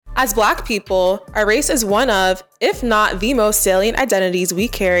As Black people, our race is one of, if not the most salient identities we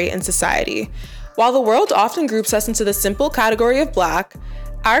carry in society. While the world often groups us into the simple category of Black,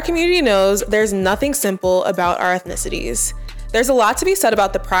 our community knows there's nothing simple about our ethnicities. There's a lot to be said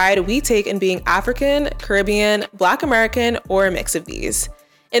about the pride we take in being African, Caribbean, Black American, or a mix of these.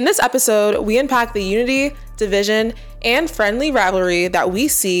 In this episode, we unpack the unity, division, and friendly rivalry that we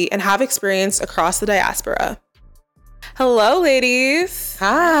see and have experienced across the diaspora. Hello, ladies.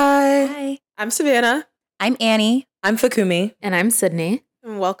 Hi. Hi. I'm Savannah. I'm Annie. I'm Fakumi. And I'm Sydney.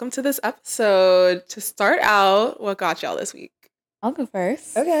 And welcome to this episode. To start out, what got y'all this week? I'll go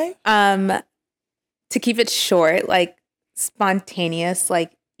first. Okay. To keep it short, like spontaneous,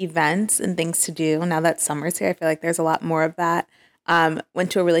 like events and things to do. Now that summer's here, I feel like there's a lot more of that.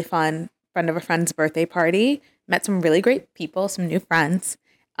 Went to a really fun friend of a friend's birthday party. Met some really great people, some new friends.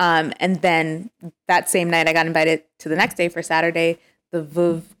 And then that same night, I got invited to the next day for Saturday, the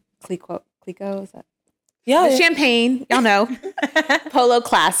Veuve Clicquot, is that? Yeah. The Champagne, y'all know, Polo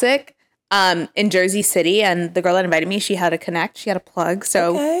Classic in Jersey City. And the girl that invited me, she had a connect, she had a plug.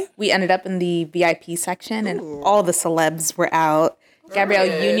 So we ended up in the VIP section and all the celebs were out.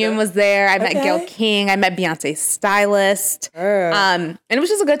 Gabrielle Union was there. I met Gayle King. I met Beyonce's stylist. And it was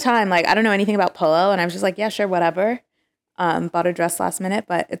just a good time. Like, I don't know anything about polo. And I was just like, yeah, sure, whatever. Bought a dress last minute,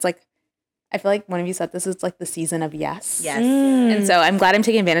 but it's like, I feel like one of you said this is like the season of yes. Yes. And so I'm glad I'm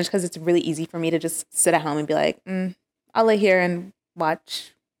taking advantage because it's really easy for me to just sit at home and be like, I'll lay here and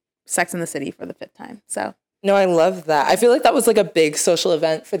watch Sex and the City for the 5th time. So. No, I love that. I feel like that was like a big social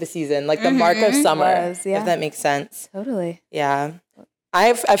event for the season, like the mark of summer, Was, yeah. if that makes sense. Totally. Yeah.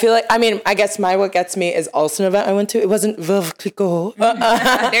 I feel like, I mean, I guess what gets me is also an event I went to. It wasn't Veuve Clicquot.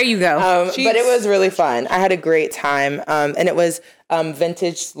 There you go. But it was really fun. I had a great time. And it was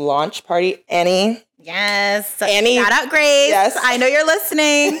vintage launch party. Annie. Yes. Annie. Shout out Grace. Yes. I know you're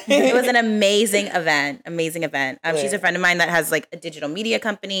listening. It was an amazing event. Amazing event. She's a friend of mine that has like a digital media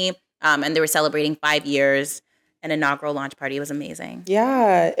company. And they were celebrating 5 years. An inaugural launch party. It was amazing.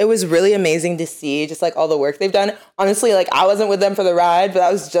 Yeah, it was really amazing to see just like all the work they've done. Honestly, like I wasn't with them for the ride, but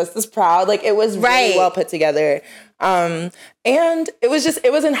I was just as proud. Like it was really well put together. And it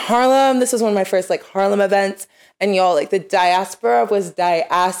was in Harlem. This was one of my first like Harlem events. And y'all, like the diaspora was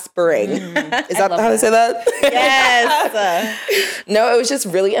diasporing. Is that how to say that? Yes. No, it was just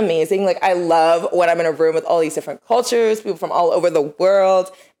really amazing. Like I love when I'm in a room with all these different cultures, people from all over the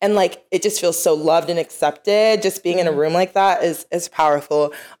world. And like, it just feels so loved and accepted. Just being in a room like that is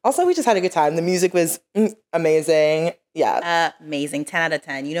powerful. Also, we just had a good time. The music was amazing. Yeah. Amazing. 10 out of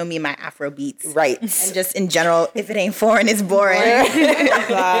 10. You know me and my Afro beats. Right. And just in general, if it ain't foreign, it's boring.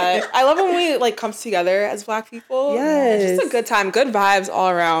 I love when we like come together as Black people. Yes. It's just a good time. Good vibes all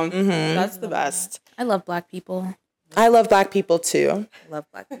around. That's the best. I love Black people. I love Black people too. Love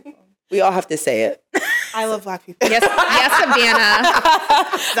Black people. We all have to say it. I love Black people. Yes, Savannah.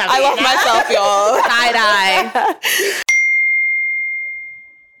 I love myself, y'all. Side-eye.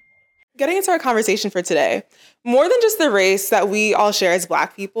 Getting into our conversation for today, more than just the race that we all share as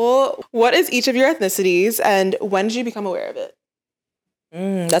Black people, what is each of your ethnicities and when did you become aware of it?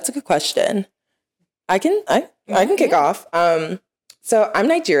 That's a good question. I can kick off. So I'm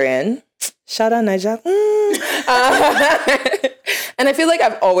Nigerian. Shout out Niger. And I feel like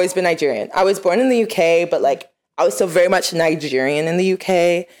I've always been Nigerian. I was born in the UK, but like I was still very much Nigerian in the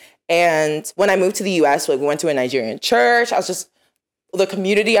UK. And when I moved to the US, like we went to a Nigerian church. The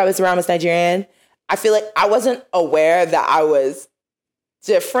community I was around was Nigerian. I feel like I wasn't aware that I was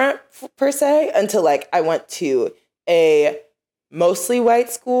different per se until like I went to a mostly white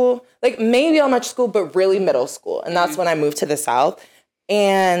school, like maybe elementary school, but really middle school. And that's when I moved to the South.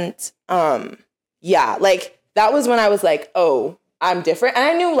 And like that was when I was like, oh, I'm different. And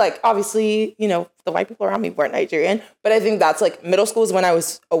I knew like, obviously, you know, the white people around me weren't Nigerian, but I think that's like middle school is when I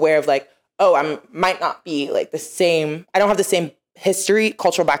was aware of like, oh, I might not be like the same. I don't have the same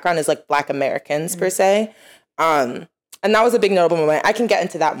cultural background as like Black Americans per se. And that was a big notable moment. I can get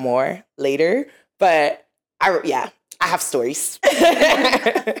into that more later, but I have stories.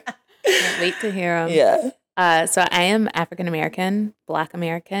 Can't wait to hear them. Yeah. So I am African American, Black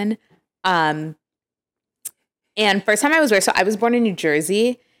American. And first time I was raised, so I was born in New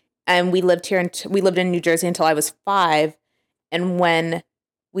Jersey, and we lived in New Jersey until I was 5. And when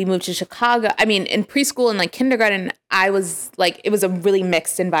we moved to Chicago, I mean, in preschool and like kindergarten, I was like, it was a really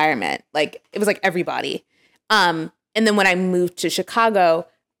mixed environment. Like it was like everybody. And then when I moved to Chicago,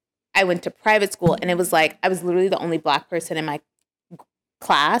 I went to private school, and it was like, I was literally the only Black person in my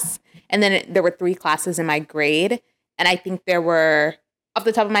class. And then there were 3 classes in my grade. And I think there were, off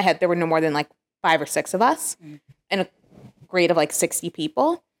the top of my head, there were no more than like 5 or 6 of us in a grade of like 60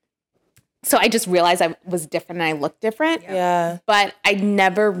 people. So I just realized I was different and I looked different. Yeah. But I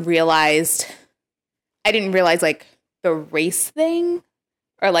never realized, I didn't realize like the race thing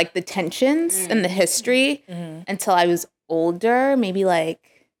or like the tensions and the history until I was older, maybe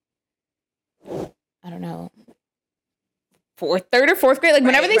like, I don't know, third or fourth grade. Like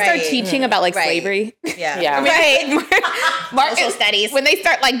whenever they start teaching about like slavery. Yeah. Social studies. When they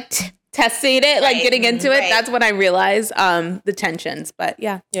start like testing it, like getting into it, that's when I realized the tensions. But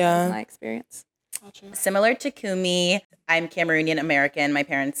that's my experience. Similar to Kumi, I'm Cameroonian American. My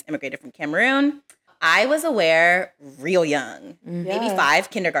parents immigrated from Cameroon. I was aware real young, maybe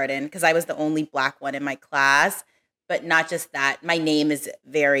 5, kindergarten, because I was the only Black one in my class. But not just that, my name is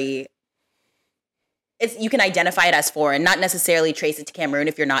very, you can identify it as foreign, not necessarily trace it to Cameroon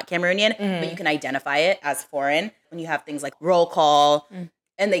if you're not Cameroonian, but you can identify it as foreign when you have things like roll call,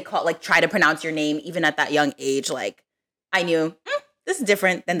 and they try to pronounce your name even at that young age. Like, I knew, this is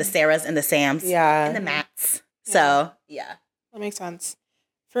different than the Sarahs and the Sams and the Matts. So, yeah. That makes sense.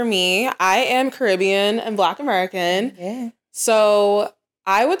 For me, I am Caribbean and Black American. Yeah. So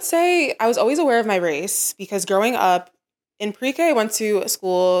I would say I was always aware of my race because growing up in pre-K, I went to a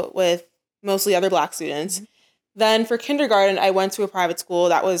school with mostly other Black students. Then for kindergarten, I went to a private school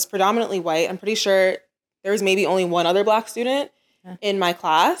that was predominantly white. I'm pretty sure there was maybe only one other Black student in my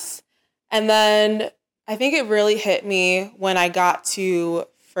class. And then I think it really hit me when I got to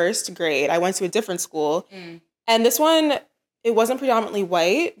first grade. I went to a different school. And this one, it wasn't predominantly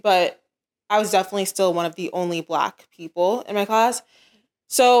white, but I was definitely still one of the only Black people in my class.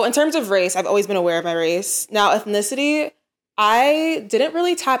 So in terms of race, I've always been aware of my race. Now, ethnicity, I didn't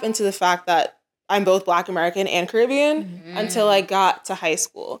really tap into the fact that I'm both Black American and Caribbean until I got to high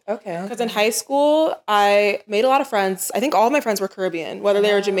school. Okay. Because in high school, I made a lot of friends. I think all of my friends were Caribbean, whether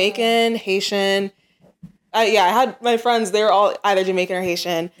they were Jamaican, Haitian. I had my friends, they were all either Jamaican or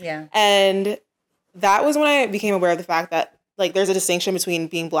Haitian. Yeah. And that was when I became aware of the fact that like there's a distinction between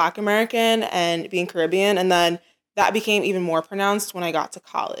being Black American and being Caribbean. And then that became even more pronounced when I got to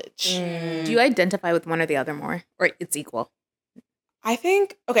college. Do you identify with one or the other more? Or it's equal? I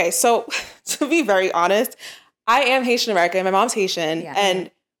think, okay, so to be very honest, I am Haitian American. My mom's Haitian.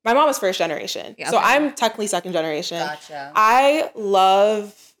 And my mom was first generation. So I'm technically second generation. Gotcha. I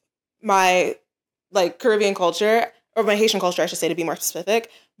love my like Caribbean culture, or my Haitian culture, I should say, to be more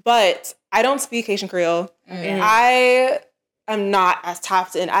specific. But I don't speak Haitian Creole. I am not as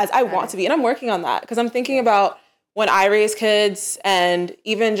tapped in as I want to be. And I'm working on that because I'm thinking about when I raise kids and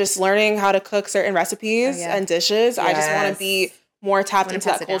even just learning how to cook certain recipes and dishes. I just want to be more tapped into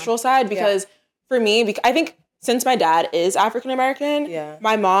that cultural side because for me, I think since my dad is African American,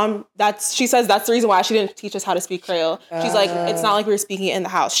 my mom, she says that's the reason why she didn't teach us how to speak Creole. She's like, it's not like we were speaking it in the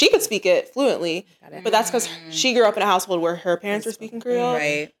house. She could speak it fluently, but that's because she grew up in a household where her parents were speaking Creole.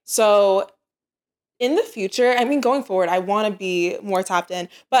 Right. So in the future, I mean, going forward, I want to be more tapped in.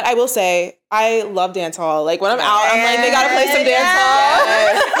 But I will say, I love dance hall. Like, when I'm out, I'm like, they got to play some dance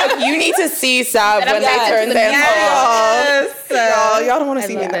hall. Like, you need to see Sav when they turn dance hall. Y'all don't want to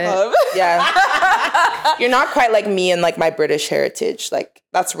see me in the club. Yeah. You're not quite like me and like my British heritage. Like,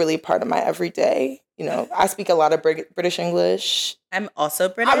 that's really part of my everyday. You know, I speak a lot of British English. I'm also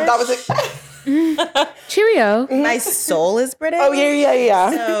British. That was it. Cheerio. My soul is British. Oh, yeah.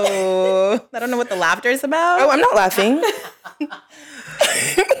 So I don't know what the laughter is about. Oh, I'm not laughing.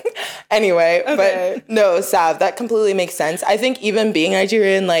 Anyway, but no, Sav, that completely makes sense. I think even being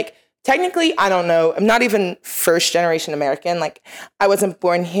Nigerian, like, technically, I don't know. I'm not even first generation American. Like, I wasn't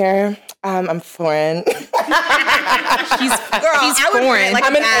born here. I'm foreign. She's foreign.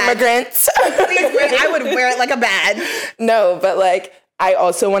 I'm an immigrant. I would wear it like a badge. No, but like, I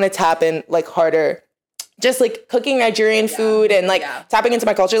also want to tap in like harder, just like cooking Nigerian food and like tapping into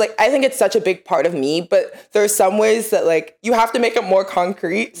my culture. Like, I think it's such a big part of me, but there's some ways that like you have to make it more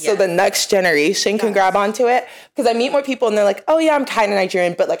concrete so the next generation can grab onto it. Because I meet more people and they're like, oh yeah, I'm kind of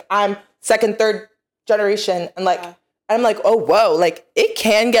Nigerian, but like I'm second, third generation. And like, I'm like, oh, whoa, like it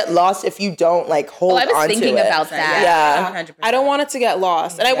can get lost if you don't like hold on to it. I was thinking about that. Yeah. 100%. I don't want it to get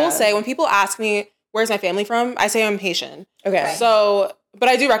lost. And I will say, when people ask me, where's my family from? I say I'm Haitian. Okay. So, but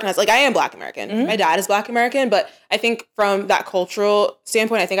I do recognize, like, I am Black American. My dad is Black American, but I think from that cultural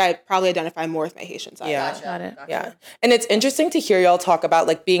standpoint, I think I probably identify more with my Haitian side. Yeah. Got it. Yeah. And it's interesting to hear y'all talk about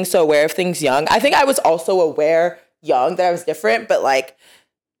like being so aware of things young. I think I was also aware young that I was different, but like,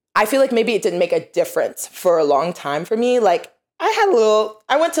 I feel like maybe it didn't make a difference for a long time for me. Like,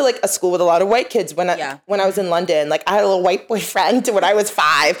 I went to like a school with a lot of white kids when I was in London. Like, I had a little white boyfriend when I was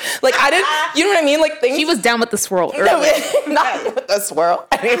 5. Like, I didn't, you know what I mean? Like, things. She was down with the swirl. No, not with the swirl.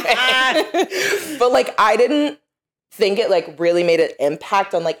 Anyway. But like, I didn't think it like really made an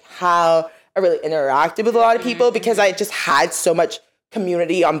impact on like how I really interacted with a lot of people because I just had so much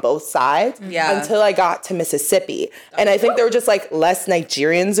community on both sides until I got to Mississippi. And I think there were just like less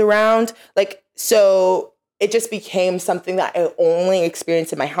Nigerians around. Like, so it just became something that I only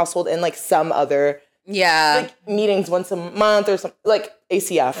experienced in my household and like some other like meetings once a month or something, like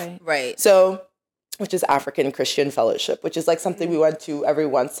ACF. Right. So, which is African Christian Fellowship, which is like something we went to every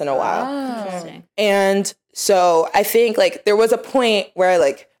once in a while. Interesting. And so I think like there was a point where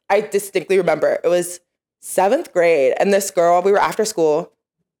like I distinctly remember it was 7th grade and this girl, we were after school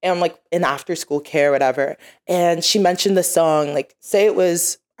and like in after school care, whatever. And she mentioned the song, like say it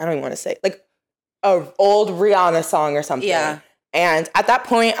was, I don't even want to say, like a old Rihanna song or something. Yeah. And at that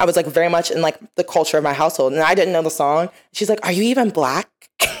point I was like very much in like the culture of my household and I didn't know the song. She's like, are you even Black?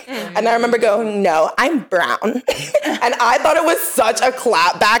 And I remember going, no, I'm brown. And I thought it was such a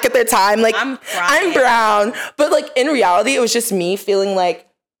clap back at the time. Like, I'm brown. But like in reality, it was just me feeling like,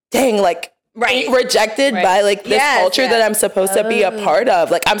 dang, like rejected by like this culture that I'm supposed to be a part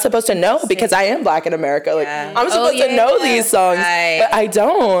of. Like I'm supposed to know because I am Black in America. Like I'm supposed to know these songs, but I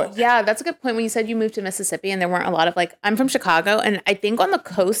don't. Yeah, that's a good point. When you said you moved to Mississippi and there weren't a lot of like, I'm from Chicago and I think on the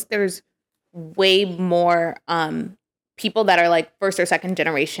coast, there's way more people that are like first or second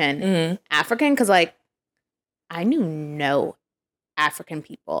generation African, because like I knew no African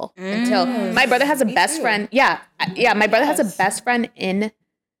people until my brother has a best friend. Yeah, my brother has a best friend in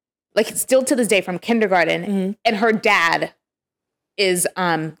like still to this day from kindergarten, and her dad is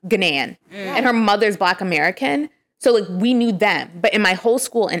Ghanaian and her mother's Black American. So like we knew them, but in my whole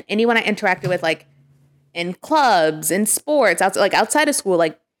school and anyone I interacted with, like in clubs and sports, outside of school,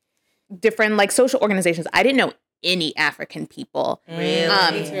 like different like social organizations, I didn't know any African people. Really?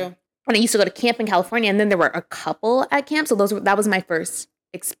 Me too. When I used to go to camp in California, and then there were a couple at camp, so that was my first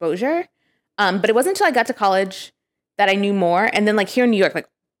exposure. But it wasn't until I got to college that I knew more. And then like here in New York, like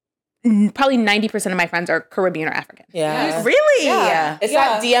probably 90% of my friends are Caribbean or African. Yeah. Really? Yeah. It's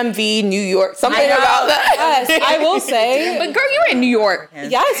not DMV, New York, something about that. Yes, I will say. But girl, you were in New York.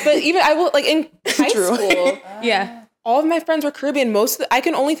 Yes, but even I will like in high school. Yeah. All of my friends were Caribbean. I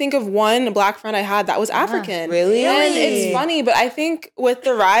can only think of one Black friend I had that was African. Really? And it's funny, but I think with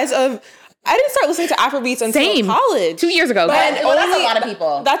the rise of, I didn't start listening to Afrobeats until college. 2 years ago. That's a lot of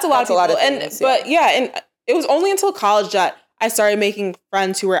people. That's a lot of people. Things, But and it was only until college that I started making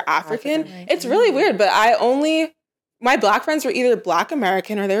friends who were African. It's really weird, but my Black friends were either Black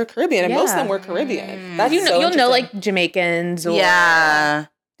American or they were Caribbean, and most of them were Caribbean. That's you'll know like Jamaicans or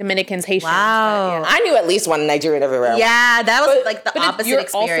Dominicans, Haitians. Wow. I knew at least one Nigerian everywhere. Yeah, that was like the opposite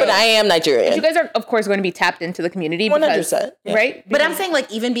experience. But I am Nigerian. You guys are, of course, going to be tapped into the community. 100%. Right? But I'm saying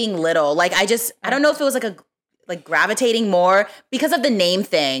like even being little, like I don't know if it was like gravitating more because of the name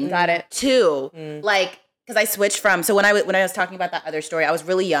thing. Got it. Too. Like, because I switched from, so when I was talking about that other story, I was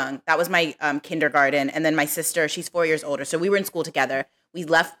really young. That was my kindergarten. And then my sister, she's 4 years older. So we were in school together. We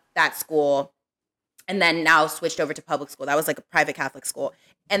left that school and then now switched over to public school. That was like a private Catholic school.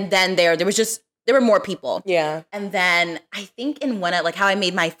 And then there were more people. Yeah. And then I think in one of like how I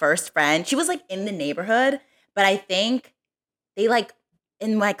made my first friend, she was like in the neighborhood, but I think they like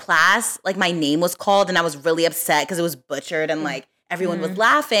in my class, like my name was called and I was really upset because it was butchered and like everyone was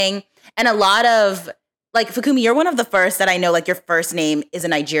laughing. And a lot of like, Fukumi, you're one of the first that I know, like your first name is a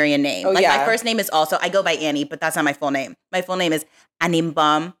Nigerian name. Oh, like yeah. my first name is also, I go by Annie, but that's not my full name. My full name is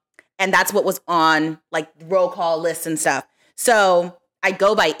Animbam. And that's what was on like roll call lists and stuff. So I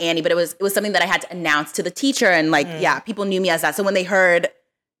go by Annie, but it was something that I had to announce to the teacher. And like, people knew me as that. So when they heard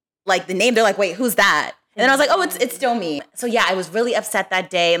like the name, they're like, wait, who's that? And then I was like, oh, it's still me. So yeah, I was really upset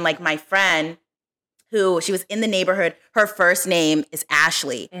that day. And like my friend, she was in the neighborhood, her first name is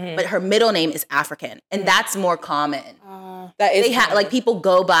Ashley, but her middle name is African. And that's more common. That is like people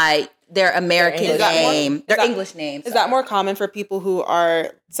go by their American name, their English name. Is that more common for people who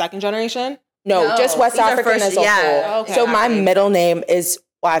are second generation? No, just West these are African first- as a yeah. whole. Okay. So my middle name is,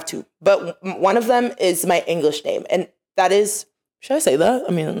 well, I have two, but one of them is my English name. And that is, should I say that?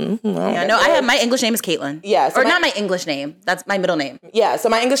 I mean, my English name is Caitlin. Yeah. So not my English name. That's my middle name. Yeah, so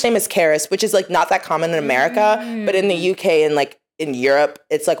my English name is Karis, which is like not that common in America, but in the UK and like in Europe,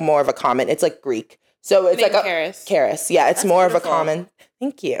 it's like more of a common, it's like Greek. So it's like Karis. Yeah, it's more of a common.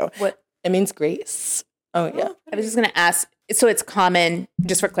 Thank you. What? It means grace. Oh, yeah. I was just going to ask, so it's common,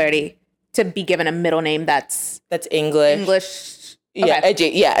 just for clarity, to be given a middle name that's English.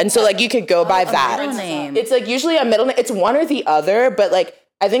 Okay. Yeah. And so like you could go by that. Middle name. It's like usually a middle name. It's one or the other, but like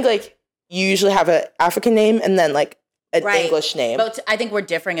I think like you usually have an African name and then like an English name. But I think we're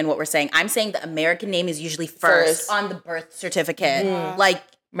differing in what we're saying. I'm saying the American name is usually first on the birth certificate. Like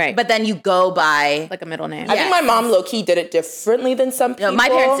Right. But then you go by like a middle name. I think my mom low-key did it differently than some people. No, my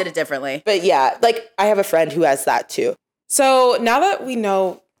parents did it differently. But yeah, like I have a friend who has that too. So now that we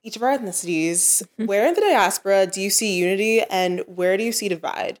know each of our ethnicities, where in the diaspora do you see unity and where do you see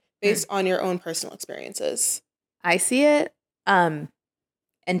divide based on your own personal experiences? I see it, and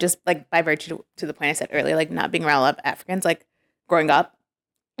just like by virtue to the point I said earlier, like not being around a lot of Africans, like growing up,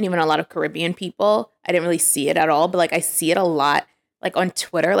 and even a lot of Caribbean people, I didn't really see it at all, but like I see it a lot, like on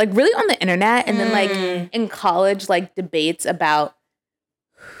Twitter, like really on the internet, and then like in college, like debates about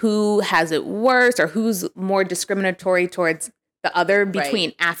who has it worse or who's more discriminatory towards the other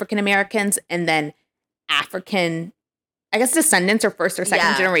between African Americans and then African, I guess, descendants or first or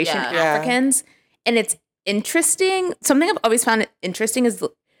second generation Africans. And it's interesting. Something I've always found interesting is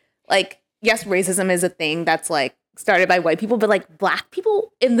like, yes, racism is a thing that's like started by white people, but like Black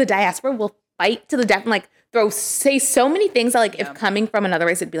people in the diaspora will fight to the death and like say so many things that like if coming from another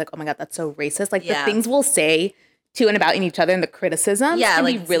race, it'd be like, oh my God, that's so racist. Like the things we'll say to and about in each other and the criticisms can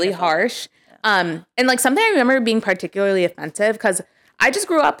be really harsh. And like something I remember being particularly offensive because I just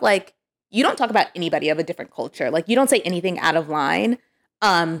grew up like, you don't talk about anybody of a different culture. Like you don't say anything out of line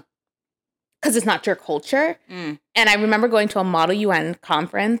because it's not your culture. And I remember going to a Model UN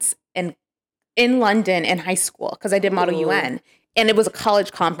conference in London in high school because I did Model UN. And it was a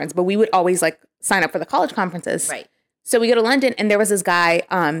college conference, but we would always like sign up for the college conferences. Right. So we go to London and there was this guy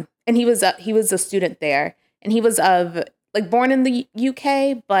and he was a student there and he was of like born in the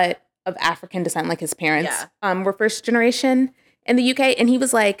UK, but of African descent, like his parents were first generation in the UK. And he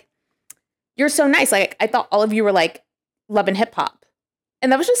was like, you're so nice. Like, I thought all of you were like loving hip hop.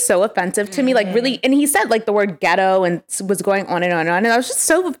 And that was just so offensive to me. Like really, and he said like the word ghetto and was going on and on and on. And that was just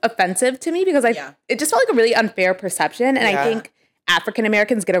so offensive to me because it just felt like a really unfair perception. And I think African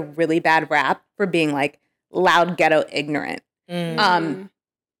Americans get a really bad rap for being like loud, ghetto, ignorant from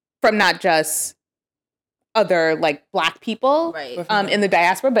not just other like Black people in the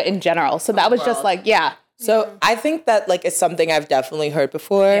diaspora, but in general. So that was just like, So I think that like is something I've definitely heard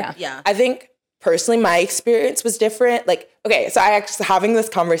before. Yeah. I think personally my experience was different. Like, okay, so I actually having this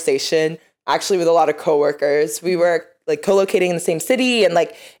conversation actually with a lot of coworkers. We were like co-locating in the same city and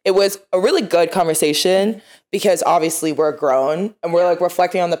like it was a really good conversation because obviously we're grown and we're like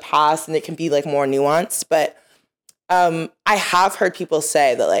reflecting on the past and it can be like more nuanced. But I have heard people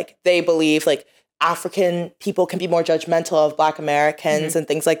say that like they believe like African people can be more judgmental of Black Americans and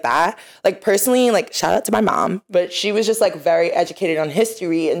things like that. Like personally, like shout out to my mom, but she was just like very educated on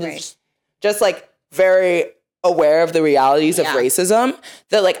history and just like very aware of the realities of racism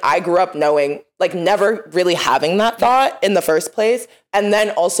that like I grew up knowing, like never really having that thought in the first place. And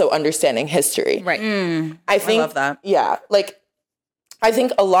then also understanding history. right. I think, love that. Yeah. Like I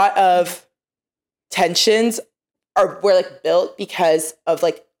think a lot of tensions were like built because of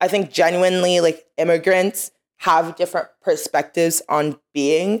like, I think genuinely like immigrants have different perspectives on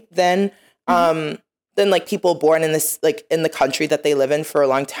being than like people born in this like in the country that they live in for a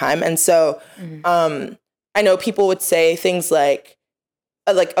long time. And so I know people would say things like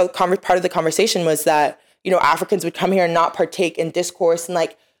part of the conversation was that, you know, Africans would come here and not partake in discourse and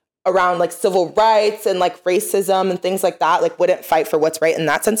like around like civil rights and like racism and things like that, like wouldn't fight for what's right in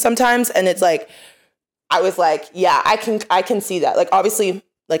that sense sometimes. And it's like, I was like, yeah, I can see that. Like, obviously,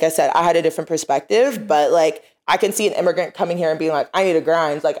 like I said, I had a different perspective, but like, I can see an immigrant coming here and being like, I need to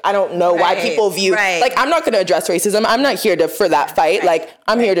grind. Like, I don't know why people view, like, I'm not going to address racism. I'm not here for that fight. Like,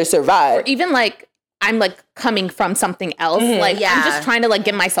 I'm here to survive. Or even like, I'm like coming from something else. Like, I'm just trying to like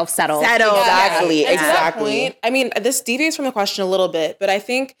get myself settled. Exactly. And to that point, I mean, this deviates from the question a little bit, but I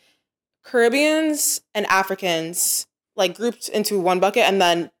think Caribbeans and Africans like grouped into one bucket and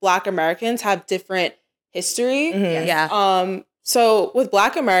then Black Americans have different history. So with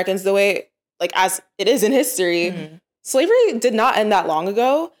Black Americans, the way, like as it is in history, slavery did not end that long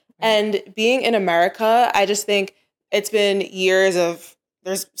ago. And being in America, I just think it's been years of,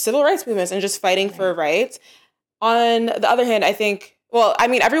 there's civil rights movements and just fighting for rights. On the other hand, I think, well, I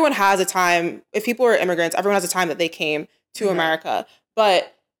mean, everyone has a time, if people are immigrants, everyone has a time that they came to America.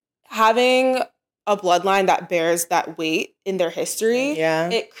 But having a bloodline that bears that weight in their history,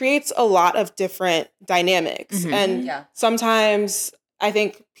 it creates a lot of different dynamics. And sometimes I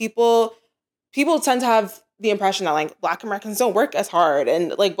think people tend to have the impression that like Black Americans don't work as hard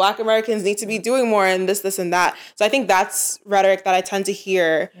and like Black Americans need to be doing more and this, and that. So I think that's rhetoric that I tend to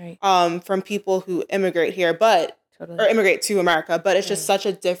hear from people who immigrate here, or immigrate to America, but it's just such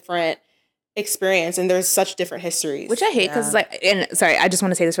a different experience and there's such different histories. Which I hate because like, and sorry, I just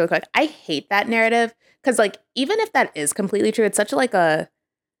want to say this really quick. I hate that narrative because like, even if that is completely true, it's such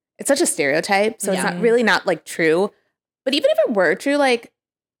a stereotype. So it's not like true. But even if it were true, like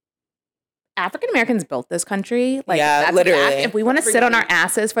African Americans built this country. Like, Yeah, that's a literally. fact. If we want to sit on our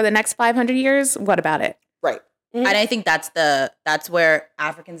asses for the next 500 years, what about it? Right. And I think that's where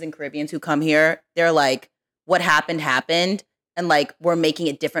Africans and Caribbeans who come here, they're like, what happened, and like we're making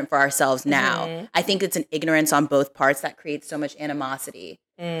it different for ourselves now. I think it's an ignorance on both parts that creates so much animosity,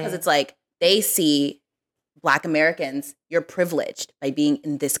 because it's like they see Black Americans, you're privileged by being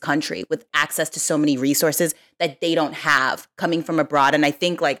in this country with access to so many resources that they don't have coming from abroad. And I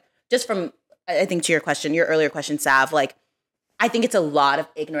think like just from, I think to your earlier question, Sav, like I think it's a lot of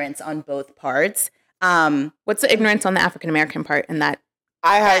ignorance on both parts. What's the ignorance on the African American part in that?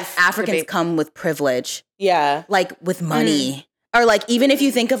 I have Africans debate. come with privilege, yeah. like with money, or like even if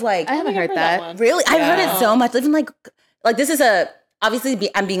you think of like, I haven't heard that. one. really, I've heard it so much. Even like this is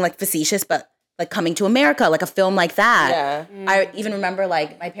I'm being like facetious, but like Coming to America, like a film like that. Yeah. I even remember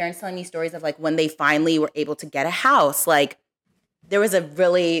like my parents telling me stories of like when they finally were able to get a house. Like there was a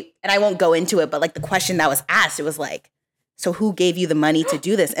really, and I won't go into it, but like the question that was asked, it was like, so who gave you the money to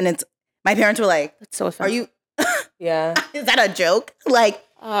do this? And it's, my parents were like, That's so offensive. are you, Yeah. is that a joke? Like,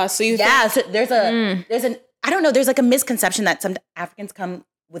 So you yeah, so there's an, I don't know, there's like a misconception that some Africans come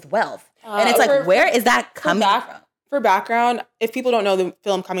with wealth. And it's like, where is that coming from? For background, if people don't know the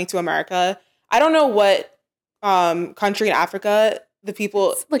film Coming to America, I don't know what country in Africa the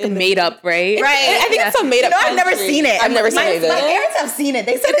people It's like a in the- made up, right? I think it's a made up. I've never seen it. I've never seen it either. My parents have seen it.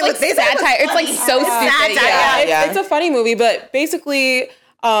 They said it Like was they said it was satire. It's like funny. so stupid. Satire. Yeah. It's a funny movie, but basically,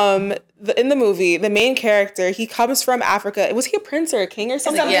 in the movie, the main character, he comes from Africa. Was he a prince or a king or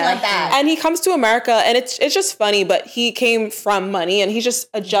something? Something like that. And he comes to America, and it's just funny, but he came from money, and he's just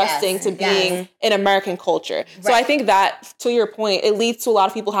adjusting Yes, to being in American culture. So I think that, to your point, it leads to a lot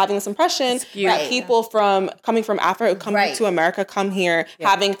of people having this impression that Right. people coming from Africa, coming Right. to America, come here,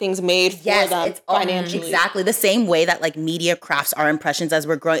 having things made for them it's all financially. exactly the same way that like media crafts our impressions as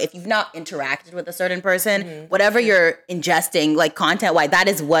we're growing. If you've not interacted with a certain person, whatever you're ingesting, like content-wise, that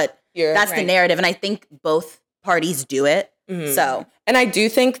is what that's the narrative. And I think both parties do it. So And I do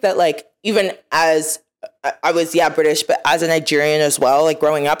think that like even as I was British, but as a Nigerian as well, like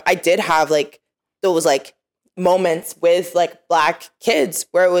growing up, I did have like those like moments with like Black kids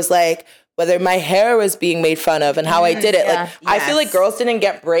where it was like whether my hair was being made fun of and how I did it. yeah. Like I feel like girls didn't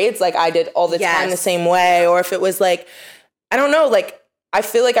get braids like I did all the time the same way, or if it was like I don't know, like I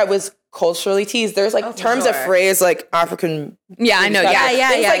feel like I was culturally teased. There's like terms of phrase like African. Yeah, I know. Yeah,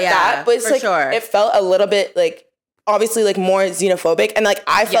 things like that. But it's for like sure. it felt a little bit like obviously like more xenophobic, and like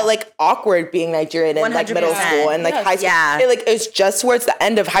I felt like awkward being Nigerian in like middle 100%. school and like high school. Yeah. It was just towards the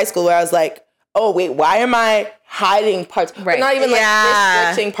end of high school where I was like, oh wait, why am I hiding parts? But not even like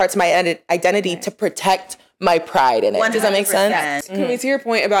restricting parts of my identity to protect my pride in it. Does that make sense? Kumi, to your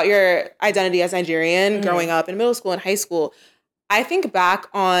point about your identity as Nigerian growing up in middle school and high school, I think back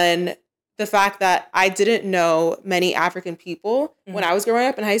on the fact that I didn't know many African people when I was growing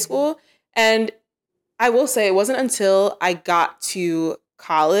up in high school. And I will say it wasn't until I got to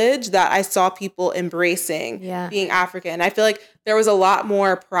college that I saw people embracing being African. I feel like there was a lot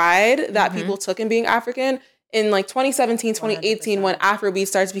more pride that people took in being African in like 2017, 2018, 100%. When Afrobeat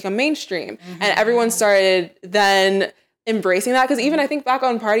started to become mainstream. And everyone started then embracing that. Because even I think back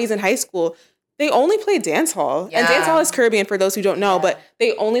on parties in high school, they only play dance hall. And dance hall is Caribbean for those who don't know, but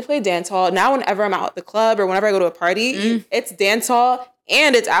they only play dance hall. Now whenever I'm out at the club or whenever I go to a party, it's dance hall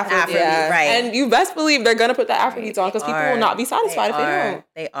and it's Afrobeat. Right. And you best believe they're going to put the Afrobeats on because people will not be satisfied if they don't.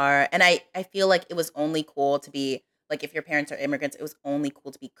 They are. And I feel like it was only cool to be, like if your parents are immigrants, it was only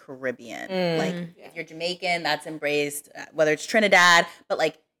cool to be Caribbean. Like if you're Jamaican, that's embraced, whether it's Trinidad, but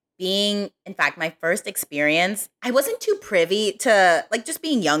like being, in fact, my first experience, I wasn't too privy to, like just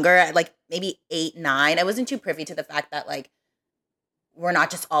being younger, at like maybe 8, 9, I wasn't too privy to the fact that like we're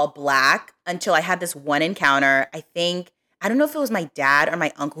not just all Black until I had this one encounter. I don't know if it was my dad or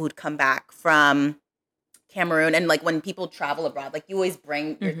my uncle who'd come back from Cameroon. And like when people travel abroad, like you always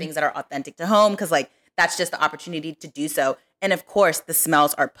bring your things that are authentic to home because like that's just the opportunity to do so. And of course, the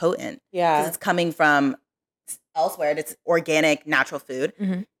smells are potent. Yeah. Because it's coming from elsewhere. It's organic, natural food.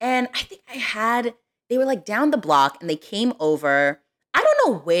 And I think they were like down the block and they came over. I don't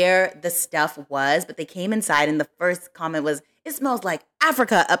know where the stuff was, but they came inside and the first comment was, "It smells like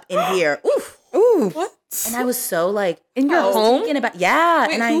Africa up in here." Oof. Ooh. What? And I was so like, in your home? Thinking about, Wait,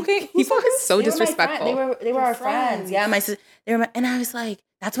 and people are so disrespectful. They were our friends. Yeah, my sister. And I was like,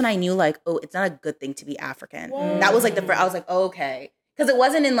 that's when I knew like, oh, it's not a good thing to be African. That was like the first. I was like, oh, okay, because it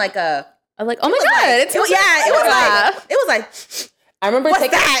wasn't in like a. I'm like, oh my god, it was like. I remember What's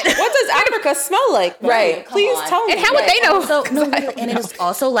that? What does Africa smell like? Right. Please tell me. And how would they know? So, no, and it was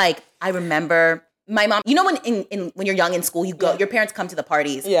also like, I remember my mom, you know, when you're young in school, you go, your parents come to the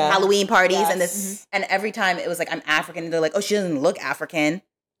parties, Halloween parties, and this, and every time it was like, I'm African, and they're like, oh, she doesn't look African.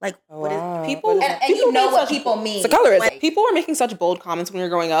 Like, what is people? And you know what people mean. It's a colorism. People were making such bold comments when we were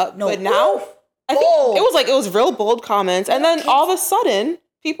growing up, but now I think it was real bold comments, and then all of a sudden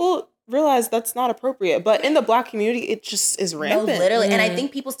people realize that's not appropriate. But in the Black community, it just is rampant. No, literally, and I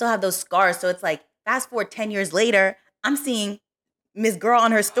think people still have those scars. So it's like, fast forward 10 years later, I'm seeing Miss Girl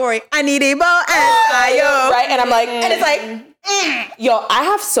on her story, I need Ebo and right? And I'm like, and it's like, yo, I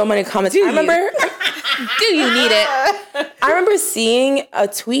have so many comments. I remember, do you need it? I remember seeing a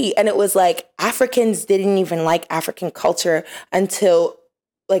tweet, and it was like, Africans didn't even like African culture until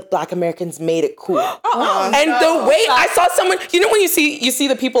like Black Americans made it cool. And the way I saw someone, you know, when you see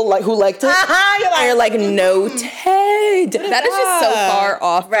the people like who liked it, you're like, noted. That is just so far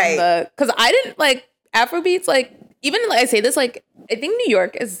off, right? Because I didn't like Afrobeats, like. Even like I say this, like I think New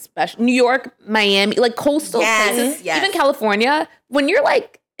York is special. New York, Miami, like coastal places, even California. When you're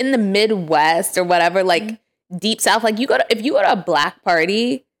like in the Midwest or whatever, like deep South, like if you go to a Black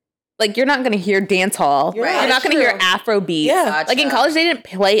party, like you're not gonna hear dance hall. You're not gonna hear Afrobeats. Yeah. Like in college, they didn't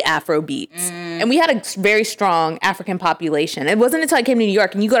play Afrobeats, and we had a very strong African population. It wasn't until I came to New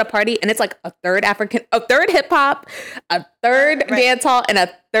York and you go to a party and it's like a third hip hop, a third dance hall, and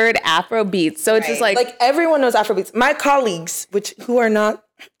a third Afrobeats. So it's just like everyone knows Afrobeats. My colleagues, who are not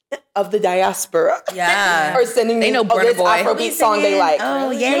of the diaspora, are sending me this Afrobeat song they like. Oh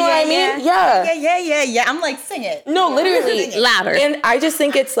yeah, you know what I mean? Yeah. I'm like, sing it. No, literally louder. And I just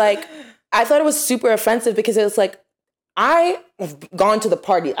think it's like, I thought it was super offensive because it was like, I have gone to the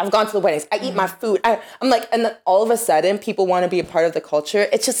party, I've gone to the weddings, I eat my food. I'm like, and then all of a sudden, people want to be a part of the culture.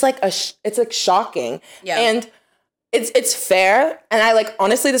 It's just like it's like shocking. Yeah. And it's fair. And I like,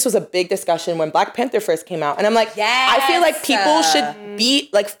 honestly, this was a big discussion when Black Panther first came out. And I'm like, I feel like people should be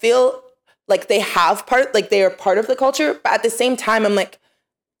like, feel like they have they are part of the culture. But at the same time, I'm like,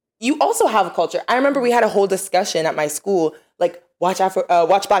 you also have a culture. I remember we had a whole discussion at my school, like watch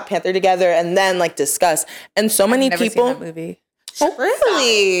Black Panther together and then like discuss. And so many people. Seen that movie. Oh,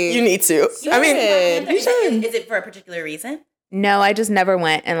 really? You need to. Is it for a particular reason? No, I just never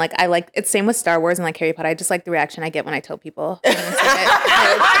went. And like, it's same with Star Wars and like Harry Potter. I just like the reaction I get when I tell people. Wait,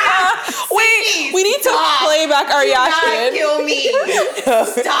 we need to play back our reaction. Kill me.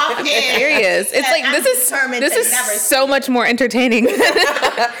 Stop it. Serious. It's like, this is so much more entertaining. Can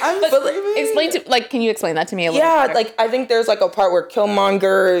you explain that to me a little bit? Yeah, like I think there's like a part where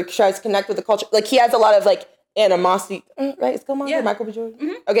Killmonger tries to connect with the culture. Like he has a lot of like animosity, right? It's Killmonger, Michael B. Jordan.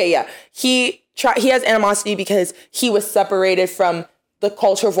 Mm-hmm. Okay, yeah. He has animosity because he was separated from the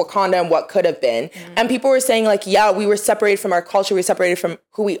culture of Wakanda and what could have been. Mm-hmm. And people were saying like, yeah, we were separated from our culture. We were separated from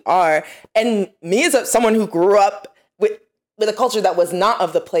who we are. And me as someone who grew up with a culture that was not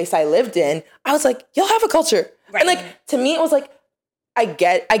of the place I lived in, I was like, y'all have a culture. Right. And like, to me, it was like, I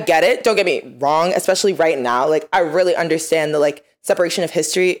get it. Don't get me wrong, especially right now. Like, I really understand the like separation of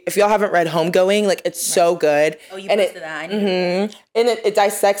history. If y'all haven't read Homegoing, like it's so good. Oh, you posted that. I know. Mm-hmm. And it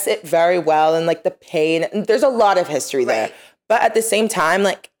dissects it very well, and like the pain. And there's a lot of history there. But at the same time,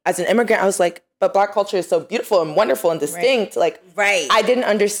 like as an immigrant, I was like, but Black culture is so beautiful and wonderful and distinct. Like, I didn't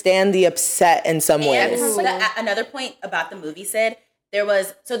understand the upset in some ways. Another point about the movie said there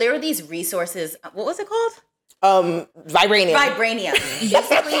were these resources. What was it called? Vibranium.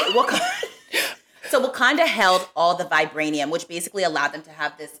 Basically, Wakanda held all the vibranium, which basically allowed them to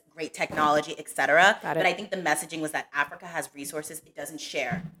have this great technology, etc. But I think the messaging was that Africa has resources it doesn't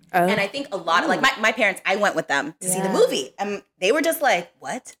share. And I think a lot of, like, my parents, I went with them to see the movie, and they were just like,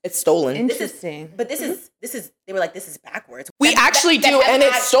 what? It's stolen. Interesting. This is, they were like, this is backwards. We actually do, and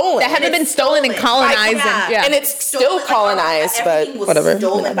it's stolen. That hadn't been stolen and colonized. And it's still colonized, but whatever.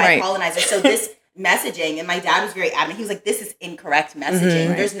 Stolen by colonizers. So this messaging, and my dad was very adamant. He was like, this is incorrect messaging.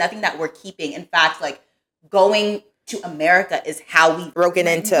 Mm-hmm. There's nothing that we're keeping. In fact, like going to America is how we've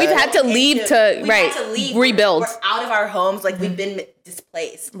had to leave to rebuild. We're out of our homes. Like we've been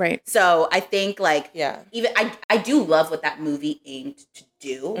displaced. Right. So I think like, even I do love what that movie aimed to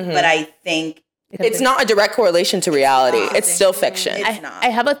do, but I think it's not a direct correlation to reality. It's still fiction. It's not. I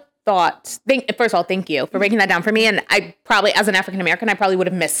have a thought. First of all, thank you for breaking that down for me. And I probably, as an African American, I probably would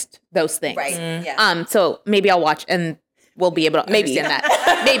have missed those things. Right. Mm-hmm. Yeah. So maybe I'll watch and we'll be able to understand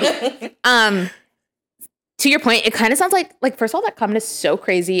that. Maybe. To your point, it kind of sounds like first of all, that comment is so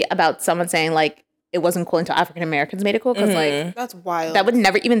crazy about someone saying like it wasn't cool until African Americans made it cool, because like that's wild. That would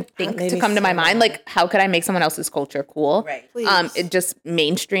never even think to come to my mind. Like, how could I make someone else's culture cool? Right. It just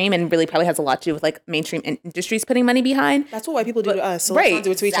mainstream, and really probably has a lot to do with like mainstream industries putting money behind. That's what white people do to us. So right. Let's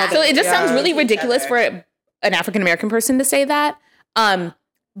do it to each other. So it just sounds really ridiculous for an African American person to say that.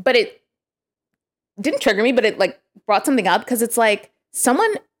 But didn't trigger me, but it like brought something up because it's like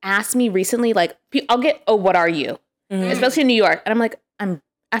someone asked me recently, like, I'll get, oh, what are you? Especially in New York. And I'm like, I'm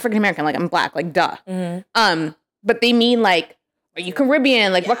African American, like I'm black, like duh. But they mean like, are you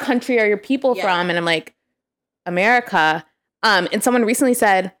Caribbean? Like what country are your people from? And I'm like, America. And someone recently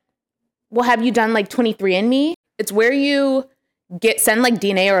said, well, have you done like 23andMe? It's where you send like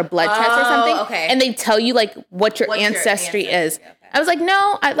DNA or a blood test or something. Okay. And they tell you like what your ancestry is. Okay. I was like,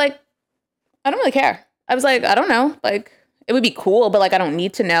 no, I don't really care. I was like, I don't know. Like it would be cool, but like I don't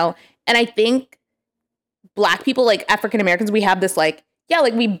need to know. And I think Black people, like African Americans, we have this like,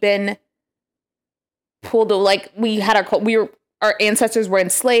 like we've been pulled, like we had our ancestors were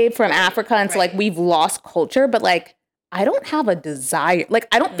enslaved from Africa. And so like we've lost culture, but like, I don't have a desire. Like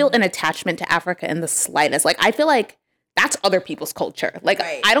I don't feel an attachment to Africa in the slightest. Like I feel like that's other people's culture. Like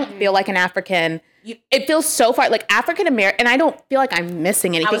I don't feel like an African. It feels so far like African American, and I don't feel like I'm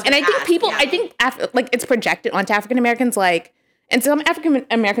missing anything. And I think I think like it's projected onto African Americans, like, and some African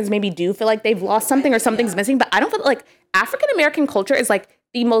Americans maybe do feel like they've lost something or something's missing, but I don't feel like African American culture is like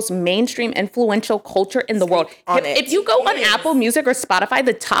the most mainstream influential culture in the world. If you go on Apple Music or Spotify,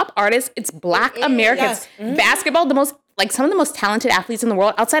 the top artists, it's Black Americans. Basketball, some of the most talented athletes in the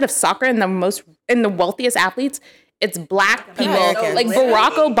world, outside of soccer and the wealthiest athletes, it's Black people. Like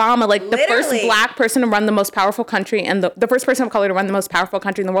Barack Obama, like the first Black person to run the most powerful country and the first person of color to run the most powerful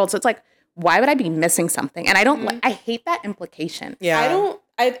country in the world. So it's like, why would I be missing something? And I don't I hate that implication. Yeah.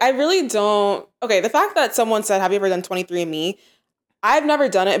 I really don't. Okay, the fact that someone said, have you ever done 23andMe? I've never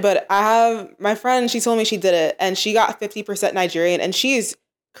done it, but I have my friend, she told me she did it and she got 50% Nigerian and she's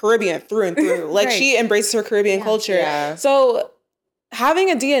Caribbean through and through. Like she embraces her Caribbean culture. Yeah. So having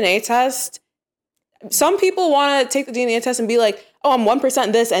a DNA test, some people want to take the DNA test and be like, oh, I'm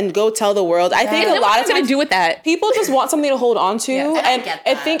 1% this and go tell the world. I think a lot of times do with that. People just want something to hold on to. And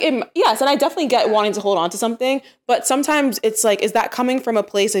I think, and I definitely get wanting to hold on to something. But sometimes it's like, is that coming from a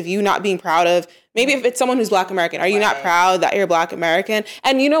place of you not being proud of, maybe if it's someone who's Black American, are you not proud that you're Black American?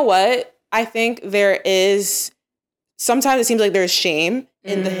 And you know what? I think there is, sometimes it seems like there's shame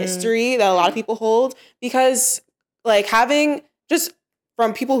in the history that a lot of people hold because like having just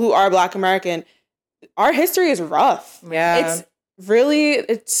from people who are Black American, our history is rough. Yeah.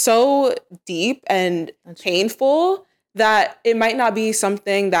 It's so deep and painful that it might not be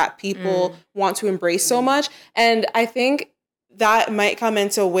something that people want to embrace so much. And I think that might come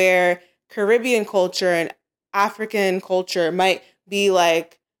into where Caribbean culture and African culture might be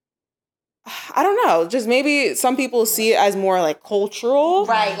like, I don't know, just maybe some people see it as more like cultural.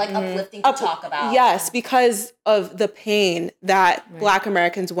 Right, like uplifting to talk about. Yes, because of the pain that Black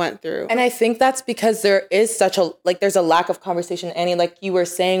Americans went through. And I think that's because there is there's a lack of conversation, Annie, like you were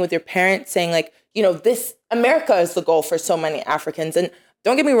saying with your parents saying like, you know, this America is the goal for so many Africans. And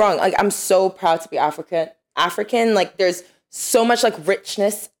don't get me wrong, like I'm so proud to be African. Like there's so much like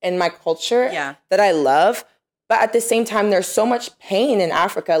richness in my culture that I love. But at the same time, there's so much pain in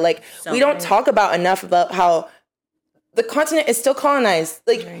Africa. Like we don't talk about enough about how the continent is still colonized.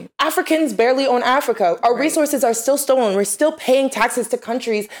 Like Africans barely own Africa. Our resources are still stolen. We're still paying taxes to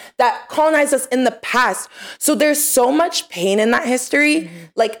countries that colonized us in the past. So there's so much pain in that history.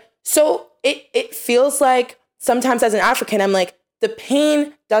 Like, so it feels like sometimes as an African, I'm like, the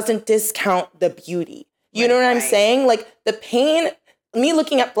pain doesn't discount the beauty. You know what I'm saying? Like the pain, me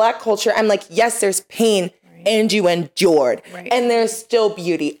looking at Black culture, I'm like, yes, there's pain. And you endured. And there's still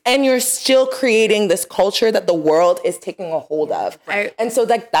beauty. And you're still creating this culture that the world is taking a hold of. And so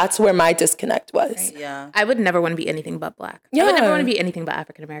like that's where my disconnect was. Yeah. I would never want to be anything but Black. I would never want to be anything but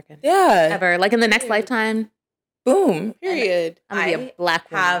African American. Yeah. Ever. Like in the next lifetime. Boom. Period. I'm going to be a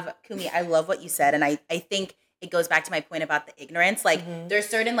Black woman. Kumi, I love what you said. And I think it goes back to my point about the ignorance. Like there's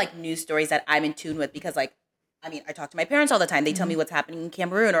certain like news stories that I'm in tune with because like, I mean, I talk to my parents all the time. They tell me what's happening in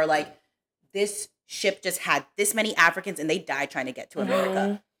Cameroon or like this ship just had this many Africans and they died trying to get to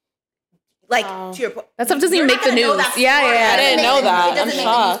America. Like to your point, that stuff doesn't even make the news. I didn't know that. I'm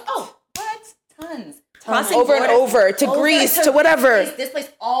shocked. Oh, what? Tons. Crossing over and over to Greece to whatever. This place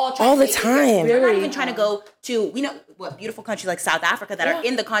all the time. They're not even trying to go to what beautiful countries like South Africa that are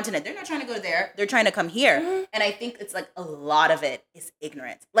in the continent. They're not trying to go there. They're trying to come here. And I think it's like a lot of it is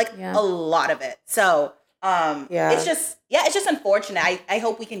ignorance. Like a lot of it. So it's just unfortunate. I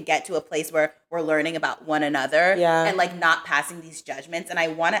hope we can get to a place where we're learning about one another and like not passing these judgments. And I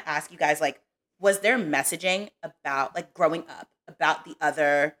want to ask you guys, like, was there messaging about like growing up about the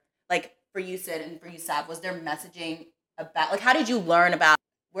other, like for you Sid and for you Sav, was there messaging about like how did you learn about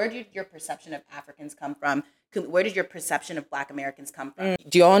where did your perception of Africans come from? Where did your perception of Black Americans come from?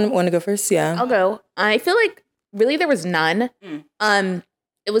 Do you all want to go first? Yeah. I'll go. I feel like really there was none.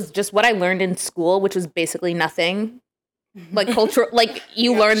 it was just what I learned in school, which was basically nothing. Like cultural, like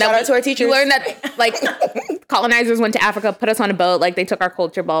you learn Shout that out to our teachers. You learn that like colonizers went to Africa, put us on a boat, like they took our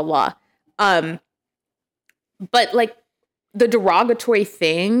culture, blah blah. But like the derogatory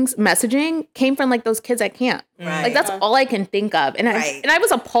messaging came from like those kids at camp. Right. Like that's all I can think of, and I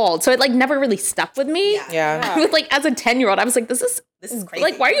was appalled. So it like never really stuck with me. Yeah. Like as a 10-year-old, I was like, this is crazy.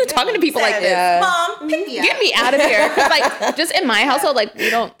 like, why are you talking to people like this? Yeah. Mom, pick me up. Get me out of here. 'Cause, like just in my household, like we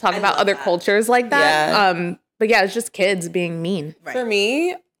don't talk about other cultures like that. Yeah. But yeah, it's just kids being mean. Right. For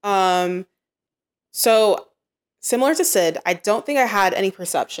me, so similar to Sid, I don't think I had any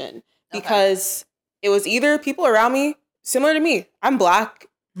perception because it was either people around me, similar to me. I'm Black.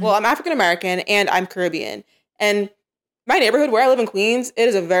 Well, I'm African American and I'm Caribbean. And my neighborhood where I live in Queens, it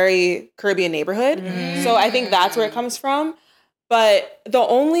is a very Caribbean neighborhood. So I think that's where it comes from. But the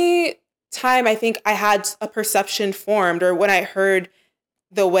only time I think I had a perception formed, or when I heard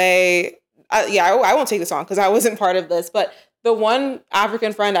the way, I won't take this on because I wasn't part of this, but the one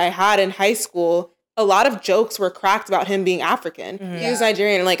African friend I had in high school, a lot of jokes were cracked about him being African. He was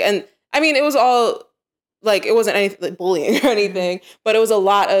Nigerian. And I mean, it was all, like, it wasn't anything like bullying or anything, but it was a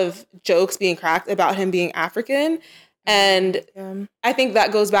lot of jokes being cracked about him being African. And I think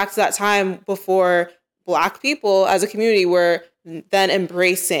that goes back to that time before Black people as a community were then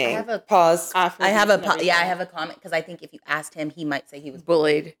embracing. I have a Pause. I have a comment because I think if you asked him, he might say he was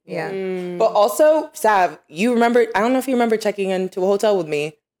Bullied. Yeah. But also, Sav, you remember, I don't know if you remember checking into a hotel with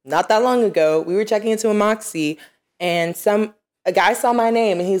me not that long ago. We were checking into a Moxie and a guy saw my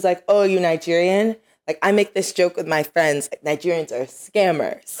name and he's like, "Oh, you Nigerian?" Like, I make this joke with my friends, like, Nigerians are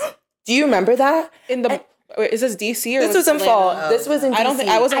scammers. Do you remember that? Is this DC or This was in Atlanta? fall. This was in DC. I don't think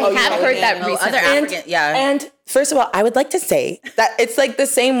I wasn't. I have heard that recently. Other African, And first of all, I would like to say that it's like the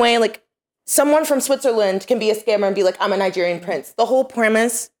same way, like, someone from Switzerland can be a scammer and be like, "I'm a Nigerian prince." The whole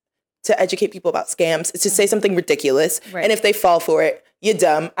premise to educate people about scams is to say something ridiculous. Right. And if they fall for it, you're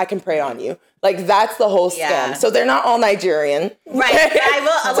dumb. I can prey on you. Like, that's the whole scam. Yeah. So they're not all Nigerian. Right.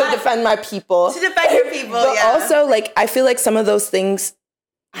 I will to defend my people. to defend your people. But also, like, I feel like some of those things,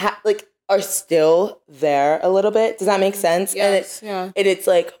 are still there a little bit. Does that make sense? Yes, And it's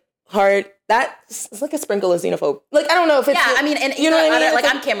like hard. It's like a sprinkle of xenophobe. Like, I don't know if it's I mean, and you know what I mean? like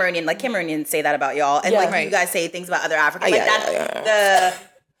I'm Cameroonian. Like Cameroonians say that about y'all, and like you guys say things about other Africans. Like that's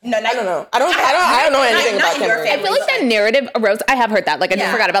no, I don't know. I don't know anything about Cameroon. I feel like that narrative arose. I have heard that. Like I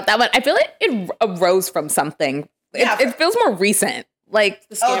just forgot about that one. I feel like it arose from something. It feels more recent. Like,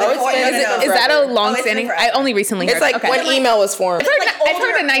 is that a long-standing? I only recently heard. It's like when email was formed. I've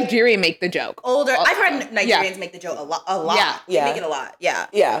heard a Nigerian make the joke. I've heard Nigerians make the joke a lot. Yeah. They make it a lot. Yeah.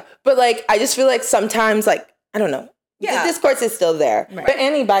 Yeah. But like, I just feel like sometimes, like, I don't know. Yeah. The discourse is still there. Right. But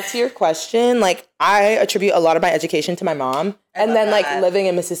Annie, back to your question, like, I attribute a lot of my education to my mom. And then like living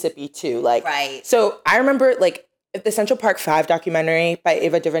in Mississippi too. Like, so I remember like the Central Park 5 documentary by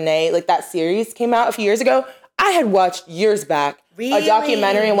Ava DuVernay, like that series came out a few years ago. I had watched years back a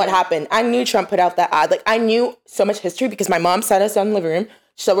documentary and what happened. I knew Trump put out that ad. Like, I knew so much history because my mom sat us down in the living room.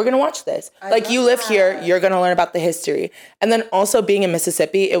 She said, "We're going to watch this. Like, you live here, you're going to learn about the history." And then also being in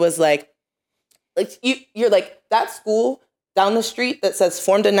Mississippi, it was like you're like, that school down the street that says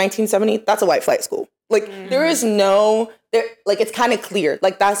formed in 1970, that's a white flight school. Like, there is it's kind of clear.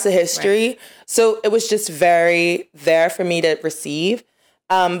 Like, that's the history. Right. So it was just very there for me to receive.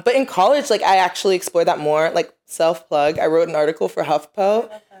 But in college, like, I actually explored that more. Like, self-plug, I wrote an article for HuffPo,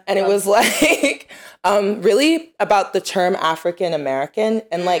 and it was like really about the term African American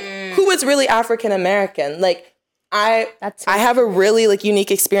and like who was really African American. Like, I have a really like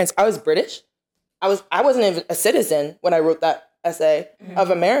unique experience. I was British. I wasn't even a citizen when I wrote that essay of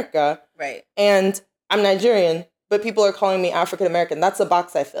America. Right. And I'm Nigerian, but people are calling me African American. That's the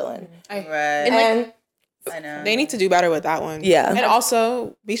box I fill in. Right. I know. They need to do better with that one. Yeah. And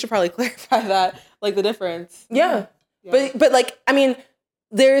also, we should probably clarify that, like, the difference. Yeah. But like, I mean,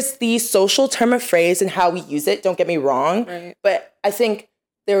 there's the social term of phrase and how we use it. Don't get me wrong. Right. But I think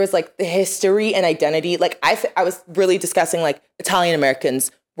there was like the history and identity. Like, I was really discussing like Italian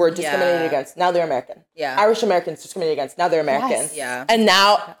Americans were discriminated against. Now they're American. Yeah. Irish Americans discriminated against. Now they're American. Yes. Yeah. And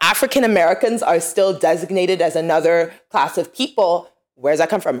now African Americans are still designated as another class of people. Where does that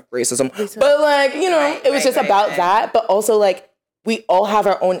come from? Racism. But like, you know, it was just about that. But also like, we all have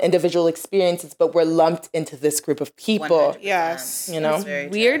our own individual experiences, but we're lumped into this group of people. 100%. Yes. You know?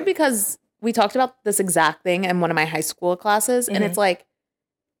 Weird because we talked about this exact thing in one of my high school classes. And it's like,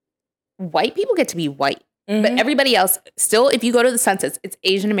 white people get to be white. But everybody else, still, if you go to the census, it's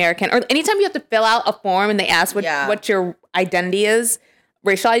Asian American. Or anytime you have to fill out a form and they ask what your identity is,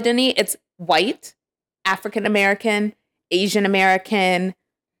 racial identity, it's white, African American, Asian American,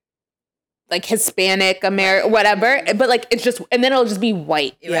 like Hispanic American, whatever. But like it's just, and then it'll just be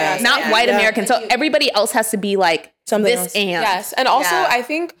white, not white American. So everybody else has to be like something this else. and Yes, and also I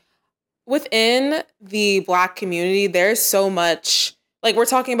think within the Black community, there's so much, like we're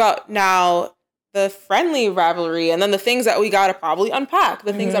talking about now, the friendly rivalry, and then the things that we gotta probably unpack,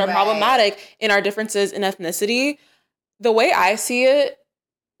 the things that are problematic in our differences in ethnicity. The way I see it,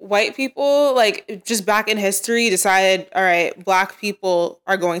 white people, like just back in history, decided, all right, Black people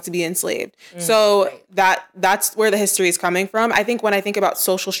are going to be enslaved. So that's where the history is coming from. I think when I think about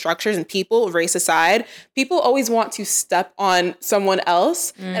social structures and people, race aside, people always want to step on someone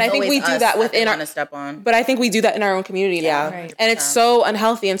else. And I think we do that within our step on. But I think we do that in our own community now. Right. And it's so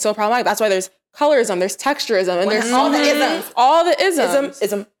unhealthy and so problematic. That's why there's colorism, there's texturism, and there's all the isms. All the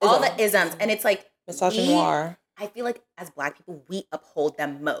isms. All the isms. And it's like misogynoir. I feel like as Black people, we uphold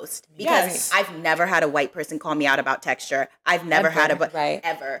them most because I've never had a white person call me out about texture. I've never had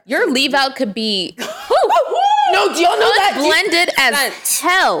ever. your leave out could be No, do y'all know that? blended as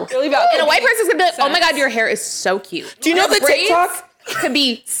hell. And a white person's gonna be like, oh my God, your hair is so cute. Do you know the braids TikTok? could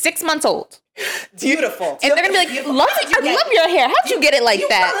be 6 months old. Beautiful. And they're gonna be like, I love your hair. How'd you get it like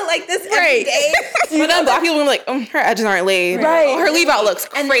that? Probably like this every day. But then Black people are like, her edges aren't laid. Right. Oh, her leave out looks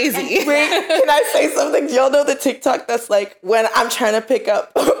crazy. Wait, can I say something? Do y'all know the TikTok that's like when I'm trying to pick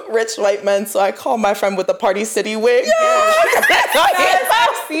up rich white men, so I call my friend with a Party City wig?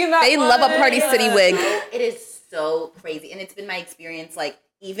 I've seen that. They love a Party City wig. It is so crazy. And it's been my experience, like,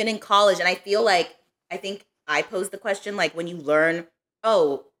 even in college. And I feel like, I think I posed the question, like, when you learn,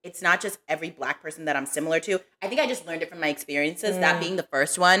 oh, it's not just every Black person that I'm similar to. I think I just learned it from my experiences, that being the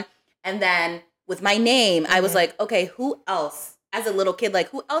first one. And then with my name, I was like, okay, who else, as a little kid, like,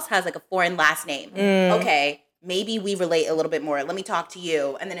 who else has, like, a foreign last name? Okay, maybe we relate a little bit more. Let me talk to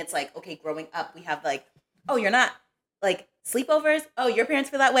you. And then it's like, okay, growing up, we have, like, oh, you're not, like, sleepovers? Oh, your parents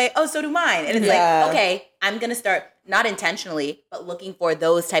feel that way? Oh, so do mine. And it's like, okay, I'm going to start, not intentionally, but looking for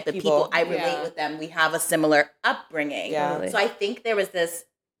those type of people. I relate with them. We have a similar upbringing. Yeah. So I think there was this,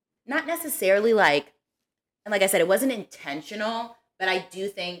 not necessarily like, and like I said, it wasn't intentional, but I do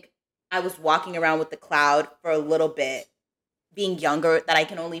think I was walking around with the cloud for a little bit, being younger, that I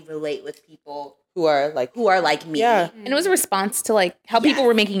can only relate with people Who are like me. Yeah. And it was a response to like how people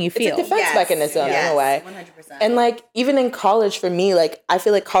were making you feel. It's a defense mechanism in a way. 100%. And like even in college for me, like I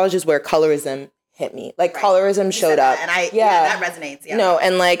feel like college is where colorism hit me. Like colorism showed up. And that resonates. Yeah. No,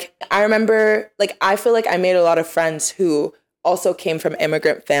 and like I remember, like I feel like I made a lot of friends who also came from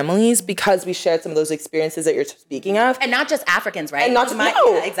immigrant families because we shared some of those experiences that you're speaking of. And not just Africans, right? And not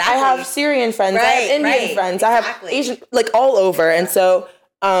exactly. I have Syrian friends, I have Indian friends, I have Asian, like all over. And so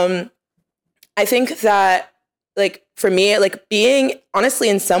I think that like for me, like being honestly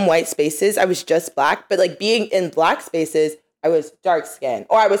in some white spaces, I was just Black, but like being in Black spaces, I was dark skinned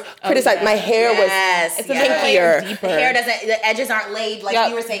or I was criticized. My hair was pinkier. The hair doesn't, the edges aren't laid like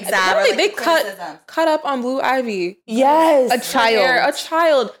you were saying, Sarah. Really, like they cut up on Blue Ivy. Yes. A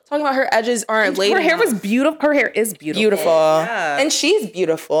child talking about her edges aren't laid. Her hair was beautiful. Her hair is beautiful. Beautiful. And she's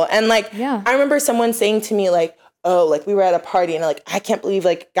beautiful. And like, I remember someone saying to me like, oh, like we were at a party and like, I can't believe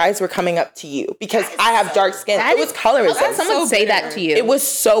like guys were coming up to you because I have dark skin. It was colorism. How did someone say that to you? It was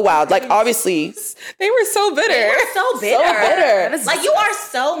so wild. Like obviously. They were so bitter. So bitter. Like you are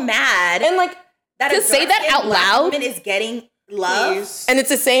so mad. And like that to say that out loud. Woman is getting love. Please. And it's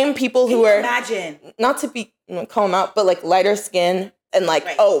the same people who are, imagine, not to be, call them out, but like lighter skin and like,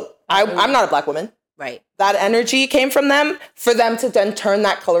 I'm not a Black woman. Right. That energy came from them for them to then turn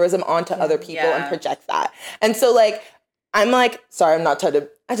that colorism onto other people and project that. And so like, I'm like, sorry, I'm not trying to,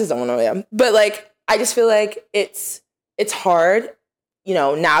 I just don't want to, but like, I just feel like it's hard,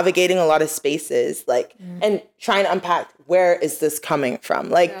 navigating a lot of spaces, like, and trying to unpack where is this coming from?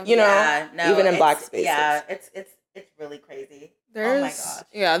 Like, even in Black spaces. Yeah, it's really crazy. Oh my gosh.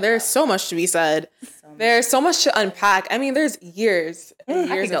 Yeah, there's so much to be said. There's so much to unpack. I mean, there's years and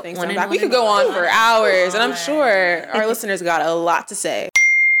years of things to unpack. We could go on for hours, and I'm sure our listeners got a lot to say.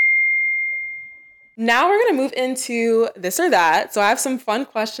 Now we're going to move into this or that. So I have some fun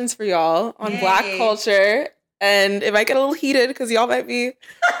questions for y'all on Black culture. And it might get a little heated because y'all might be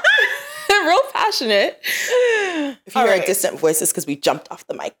real passionate. If you hear distant voices, because we jumped off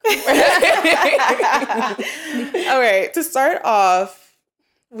the mic. All right, to start off,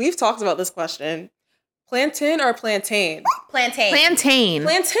 we've talked about this question. Plantain or plantain? Plantain. Plantain.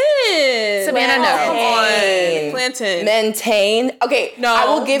 Savannah, no. Come on. Plantain. Maintain. Okay, no. I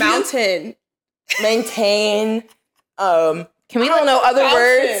will give mountain. Maintain. Can we? I don't know other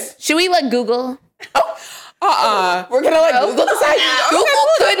words. Should we like Google? We're gonna like Google this. Google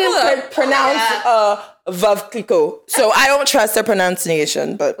couldn't pronounce vav kliko, so I don't trust their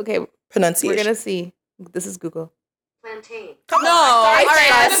pronunciation. But Okay, pronunciation. We're gonna see. This is Google. Plantain. Come No, on. all right,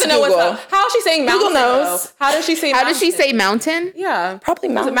 Trust she doesn't know what's Google. up. How is she saying mountain? Google knows. Though? How does she say How mountain? does she say mountain? Yeah. Probably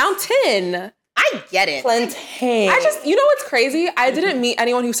It's a mountain. mountain. I get it. Plantain. You know what's crazy? I didn't meet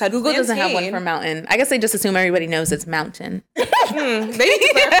anyone who said Google doesn't have one plantain. for mountain. I guess they just assume everybody knows it's mountain. They need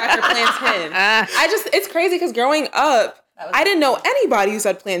to clarify for plantain. It's crazy because growing up, I didn't know anybody who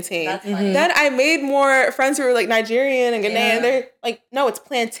said plantain. That's funny. Then I made more friends who were like Nigerian and Ghanaian. And they're like, no, it's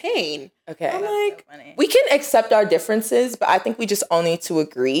plantain. Okay. I'm like, Funny. We can accept our differences, but I think we just all need to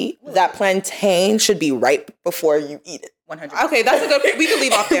agree that plantain should be ripe before you eat it. 100%. okay, that's a good. We can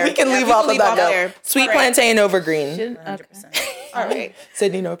leave off there. We can Yeah, leave we off of that there. note. Sweet All right. plantain over green. 100%. All right.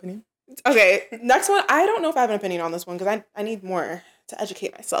 Sydney, no opinion. Okay, next one. I don't know if I have an opinion on this one because I need more to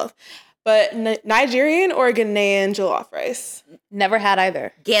educate myself. But Nigerian or Ghanaian jollof rice? Never had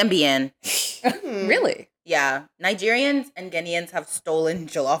either. Gambian. Really? Yeah. Nigerians and Ghanaians have stolen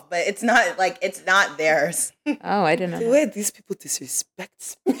jollof, but it's not theirs. Oh, I didn't know. The way these people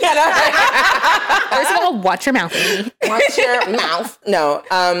disrespect me. First of all, watch your mouth, Amy. Watch your mouth. No,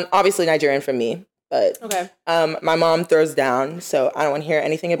 obviously Nigerian for me. But Okay. my mom throws down, so I don't want to hear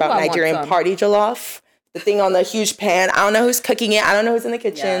anything about Ooh, I want Nigerian some. party jollof. The thing on the huge pan. I don't know who's cooking it. I don't know who's in the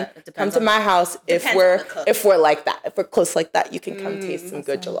kitchen. Yeah, it Come depends to on- my house if depends we're on the cook. if we're like that. If we're close like that, you can come taste some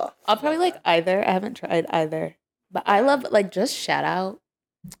good jollof. I'll probably like either. I haven't tried either. But I love, like, just shout out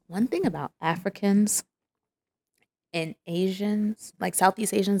one thing about Africans and Asians, like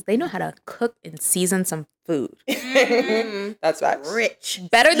Southeast Asians, they know how to cook and season some food. That's facts. Rich.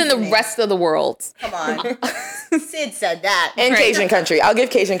 Better than the seasoning. rest of the world. Come on. Sid said that. And Cajun country. I'll give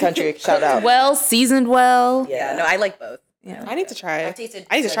Cajun country a shout out. Well, seasoned well. Yeah, no, I like both. Yeah. I need to try. I've tasted.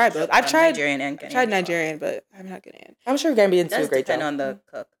 I need to try both. I've tried Nigerian and I've Ghanaian. tried Nigerian, but I'm not Ghanaian. I'm sure Gambians It do a does great depend job. on the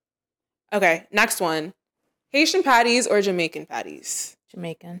cook. Okay, next one. Haitian patties or Jamaican patties?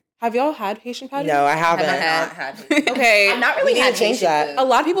 Jamaican. Have y'all had Haitian patties? No, I haven't. Haven't had. Okay. I'm not We really need to had change Haitian that. food. A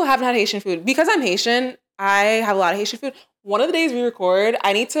lot of people haven't had Haitian food. Because I'm Haitian, I have a lot of Haitian food. One of the days we record,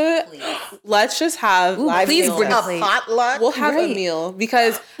 I need to, let's just have Ooh, live please meals. bring A a plate. potluck. We'll have a Right. meal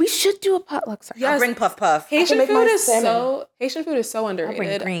because We should do a potluck. Sorry. Yes. I'll bring puff puff. Haitian make my food is salmon. Haitian food is so I'll bring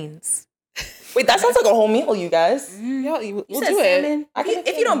underrated. greens. Wait, that sounds like a whole meal, you guys. Yeah, we'll You do said it. salmon. I can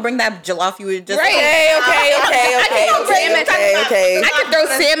If you don't bring that jollof, you would just Right. Okay. I could throw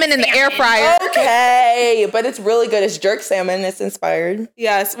salmon in the air fryer. Okay, but it's really good. It's jerk salmon. It's inspired.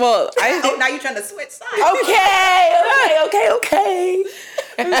 Yes. Well, Oh, now you're trying to switch sides. Okay.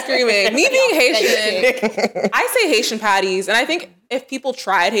 I'm screaming. Me being Haitian, I say Haitian patties, and I think if people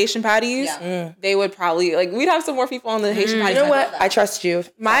tried Haitian patties, Yeah. they would probably we'd have some more people on the Haitian patties. You know what? I trust you.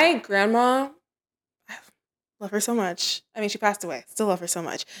 My grandma, I love her so much. I mean, she passed away. Still love her so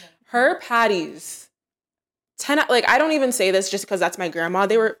much. Her patties, 10. I don't even say this just because that's my grandma.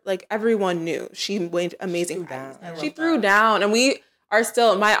 They were everyone knew she made amazing patties. She threw down, and we are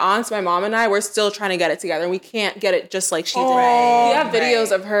still. My aunts, my mom, and I, we're still trying to get it together. And we can't get it just like she did. We have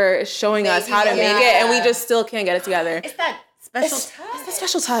videos of her showing us how to make it, and we just still can't get it together. It's that special It's touch. a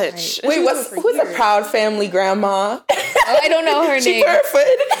special touch. And Wait, she was who's a Proud Family grandma? Oh, I don't know her She name. put her foot.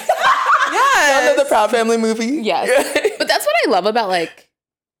 Yes. Y'all know the Proud Family movie? Yes. But that's what I love about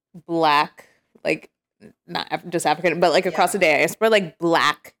black, not just African, but across the diaspora,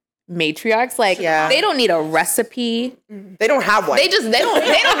 black matriarchs. Yeah. They don't need a recipe. They don't have one. They don't know.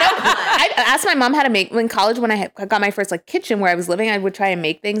 I asked my mom how to make, in college when I got my first kitchen where I was living, I would try and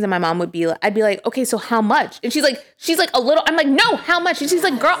make things and my mom would I'd be like, okay, so how much? And she's like a little, I'm like, no, how much? And she's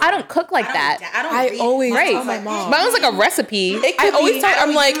like, girl, I don't cook like that. I always Right. tell my mom. Mine's like a recipe. I always tell her,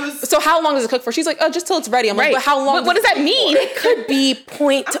 I'm like, so how long does it cook for? She's like, oh, just till it's ready. I'm like, Right. but how long? But what does that mean? It could be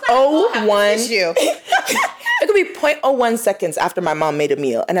 0.01. You. It could be 0.01 seconds after my mom made a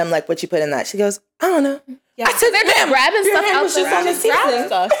meal. And I'm like, what you put in that? She goes, I don't know. Yeah. I said, They're just ma'am, grabbing your stuff hand out was the just on the seasoning.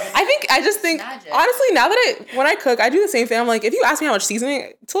 stuff. I just think, Magic. honestly, now that when I cook, I do the same thing. I'm like, if you ask me how much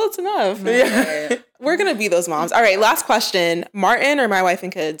seasoning, till it's enough. Yeah. We're going to be those moms. All right, last question. Martin or My Wife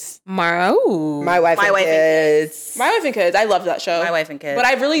and Kids? Maro. My wife and kids. My Wife and Kids. I love that show. My Wife and Kids. But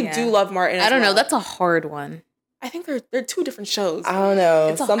I really Yeah. do love Martin as I don't know. well. That's a hard one. I think they're two different shows. I don't know.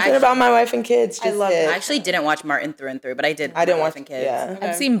 It's a- Something about my wife and kids just I love hit. it. I actually didn't watch Martin through and through, but I did. I didn't My watch Wife and Kids. Yeah. Okay.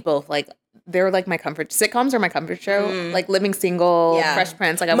 I've seen both. They're my comfort. Sitcoms are my comfort show. Living Single, Yeah. Fresh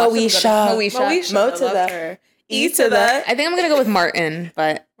Prince. I watch them Moesha. Moesha. Mo I to love the her. E to the. I think I'm gonna go with Martin,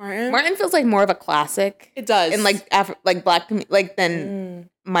 but Martin? Martin feels like more of a classic. It does. And black than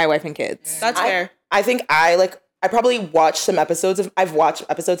My Wife and Kids. That's fair. I think I probably watched some episodes of. I've watched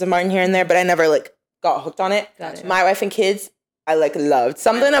episodes of Martin here and there, but I never got hooked on it. Gotcha. My Wife and Kids I like loved.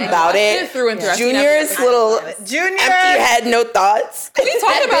 Something about it. Through and through. Junior's little empty head, no thoughts. Can we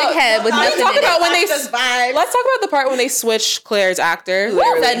talk about big head with nothing talk in about it. when they let's talk about the part when they switched Claire's actor,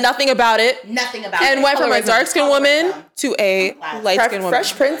 said nothing about it, Nothing about and it. went from a dark skinned woman to a light skinned woman.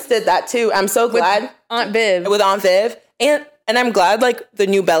 Fresh Prince did that too. I'm so glad Aunt Viv. with Aunt Viv, and I'm glad like the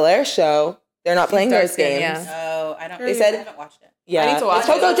new Bel Air show. They're not playing those games. Yeah. Oh, I don't. They said- I haven't watched it. Yeah, I need to watch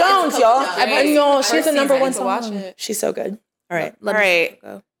Coco it. Jones, It's y'all. Coco Jones. I know she's the First number season. one I need to watch song. it. She's so good. All right. All right.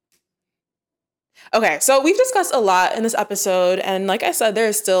 Okay, so we've discussed a lot in this episode, and like I said, there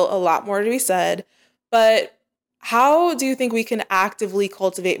is still a lot more to be said. But how do you think we can actively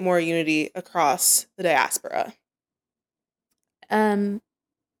cultivate more unity across the diaspora? I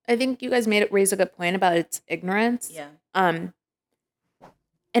think you guys raised a good point about its ignorance. Yeah.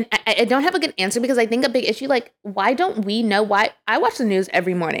 And I don't have a good answer because I think a big issue, like, why don't we know why? I watch the news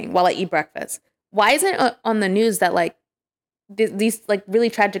every morning while I eat breakfast. Why isn't it on the news that, like, these, like, really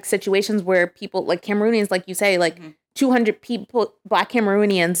tragic situations where people, like, Cameroonians, like you say, like, 200 people, Black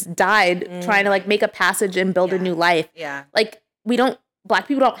Cameroonians died trying to, like, make a passage and build a new life. Yeah. Like, Black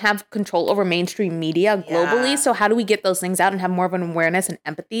people don't have control over mainstream media globally. Yeah. So how do we get those things out and have more of an awareness and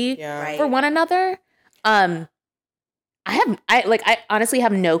empathy Yeah. for one another? I honestly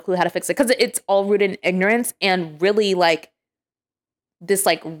have no clue how to fix it because it's all rooted in ignorance and really like this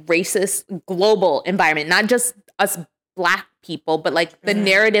like racist global environment, not just us Black people, but like the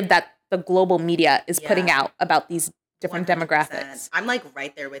narrative that the global media is putting out about these different 100%. demographics. I'm like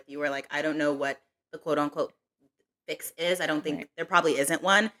right there with you where like I don't know what the quote unquote fix is. I don't think there probably isn't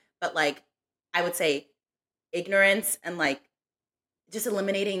one, but like I would say ignorance and like just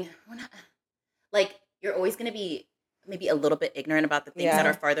eliminating like you're always going to be maybe a little bit ignorant about the things that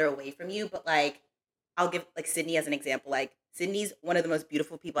are farther away from you, but like I'll give like Sydney as an example. Like Sydney's one of the most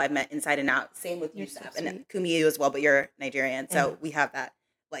beautiful people I've met inside and out. Same with you, Seth, and Kumi you as well, but you're Nigerian, so we have that.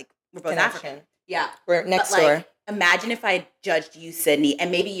 Like we're both African. Yeah, We're next but, door. like, imagine if I judged you, Sydney,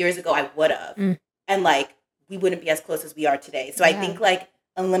 and maybe years ago I would have, and like we wouldn't be as close as we are today. So I think like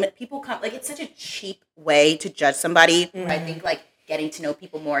people come like it's such a cheap way to judge somebody. Where I think like getting to know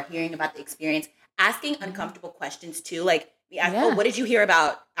people more, hearing about the experience, asking uncomfortable questions too, like. Oh, what did you hear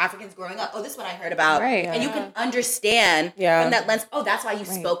about Africans growing up? Oh, this is what I heard about. Right. And you can understand from that lens, oh, that's why you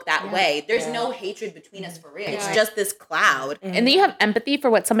spoke that way. There's no hatred between us for real. It's just this cloud. And then you have empathy for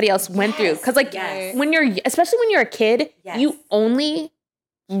what somebody else went through. Because like especially when you're a kid, you only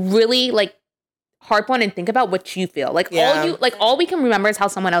really like harp on and think about what you feel. Like all we can remember is how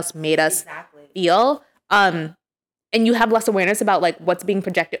someone else made us feel. And you have less awareness about like what's being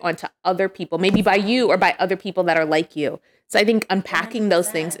projected onto other people, maybe by you or by other people that are like you. So I think unpacking 100%.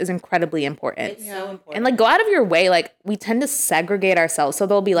 Those things is incredibly important. It's so important. And like go out of your way. Like we tend to segregate ourselves. So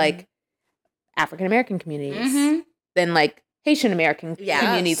there'll be like African American communities, then like Haitian American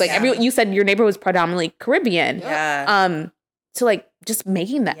communities. Like you said your neighbor was predominantly Caribbean. Yeah. So like just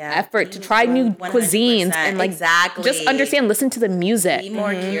making the effort to try new 100%. cuisines and like just understand, listen to the music. Be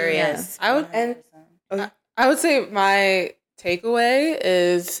more curious. I would say my takeaway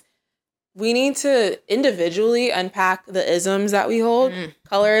is we need to individually unpack the isms that we hold.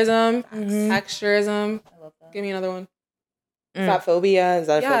 Colorism, texturism. I love that. Give me another one. Fatphobia,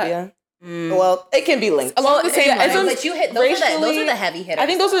 xenophobia. Well, it can be linked. Along the same lines. But you hit those are the heavy hitters. I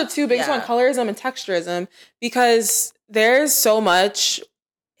think those are the two biggest ones, colorism and texturism, because there's so much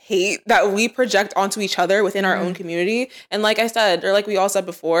hate that we project onto each other within our own community. And like I said, or like we all said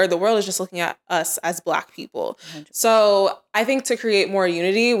before, the world is just looking at us as Black people. 100%. So I think to create more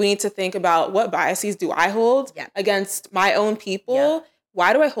unity, we need to think about what biases do I hold against my own people? Yeah.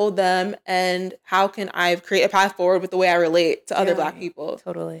 Why do I hold them? And how can I create a path forward with the way I relate to other Black people?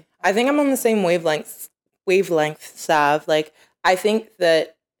 Totally. I think I'm on the same wavelength, Sav. Like, I think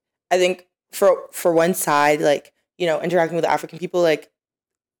for one side, like, you know, interacting with African people, like,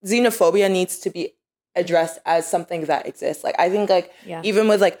 xenophobia needs to be addressed as something that exists. Like, I think, like, even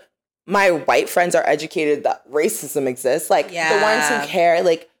with, like, my white friends are educated that racism exists. Like, the ones who care,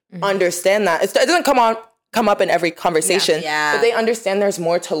 like, understand that. It doesn't come up in every conversation, but they understand there's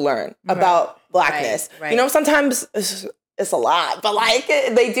more to learn about Blackness. Right. You know, sometimes it's a lot, but, like,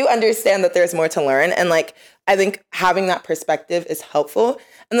 they do understand that there's more to learn. And, like, I think having that perspective is helpful.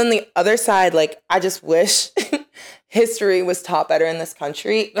 And then the other side, like, I just wish history was taught better in this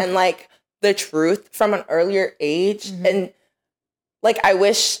country and, like, the truth from an earlier age. And, like, I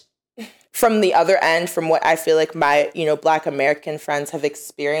wish from the other end, from what I feel like my, you know, Black American friends have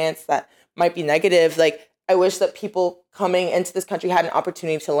experienced that might be negative, like, I wish that people coming into this country had an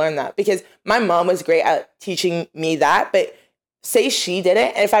opportunity to learn that, because my mom was great at teaching me that. But say she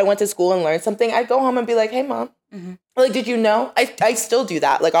didn't, and if I went to school and learned something, I'd go home and be like, hey, Mom, Like, did you know? I still do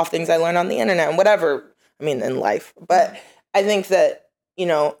that, like, off things I learned on the internet and whatever, I mean, in life. But I think that, you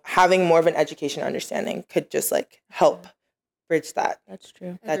know, having more of an education understanding could just, like, help bridge that. That's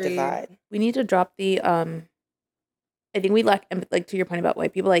true. That Agreed. divide. We need to drop the, I think we lack, like, to your point about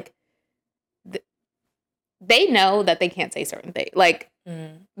white people, like, they know that they can't say certain things. Like,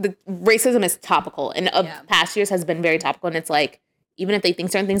 the racism is topical, and of past years has been very topical, and it's like, even if they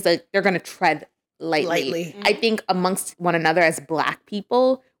think certain things, like, they're going to tread lightly. I think amongst one another as Black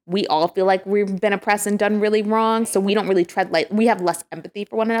people, we all feel like we've been oppressed and done really wrong, so we don't really tread light. We have less empathy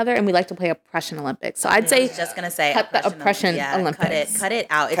for one another, and we like to play oppression Olympics. So I'd say, I was just gonna say, cut the oppression Olympics. Cut it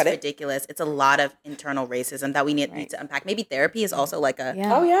out. It's ridiculous. It's a lot of internal racism that we need to unpack. Maybe therapy is also like a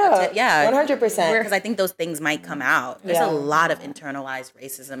 100%. because I think those things might come out. There's a lot of internalized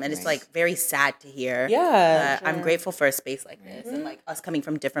racism, and it's like very sad to hear. I'm grateful for a space like this and like us coming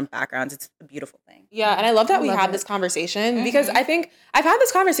from different backgrounds. It's a beautiful thing. Yeah, and I love that we had this conversation because I think I've had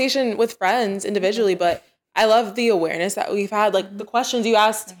this conversation with friends individually, but I love the awareness that we've had. Like the questions you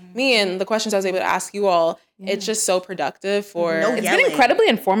asked me and the questions I was able to ask you all, it's just so productive for... It's been incredibly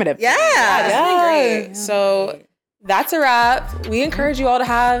informative. It's been great. So that's a wrap. We encourage you all to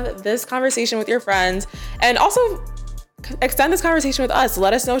have this conversation with your friends and also extend this conversation with us.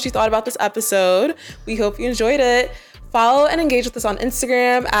 Let us know what you thought about this episode. We hope you enjoyed it. Follow and engage with us on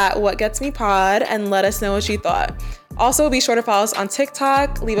Instagram at WhatGetsMePod and let us know what you thought. Also, be sure to follow us on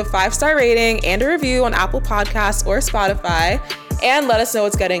TikTok, leave a 5-star rating and a review on Apple Podcasts or Spotify, and let us know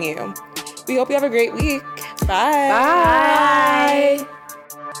what's getting you. We hope you have a great week. Bye. Bye.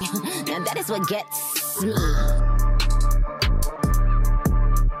 Now that is what gets me.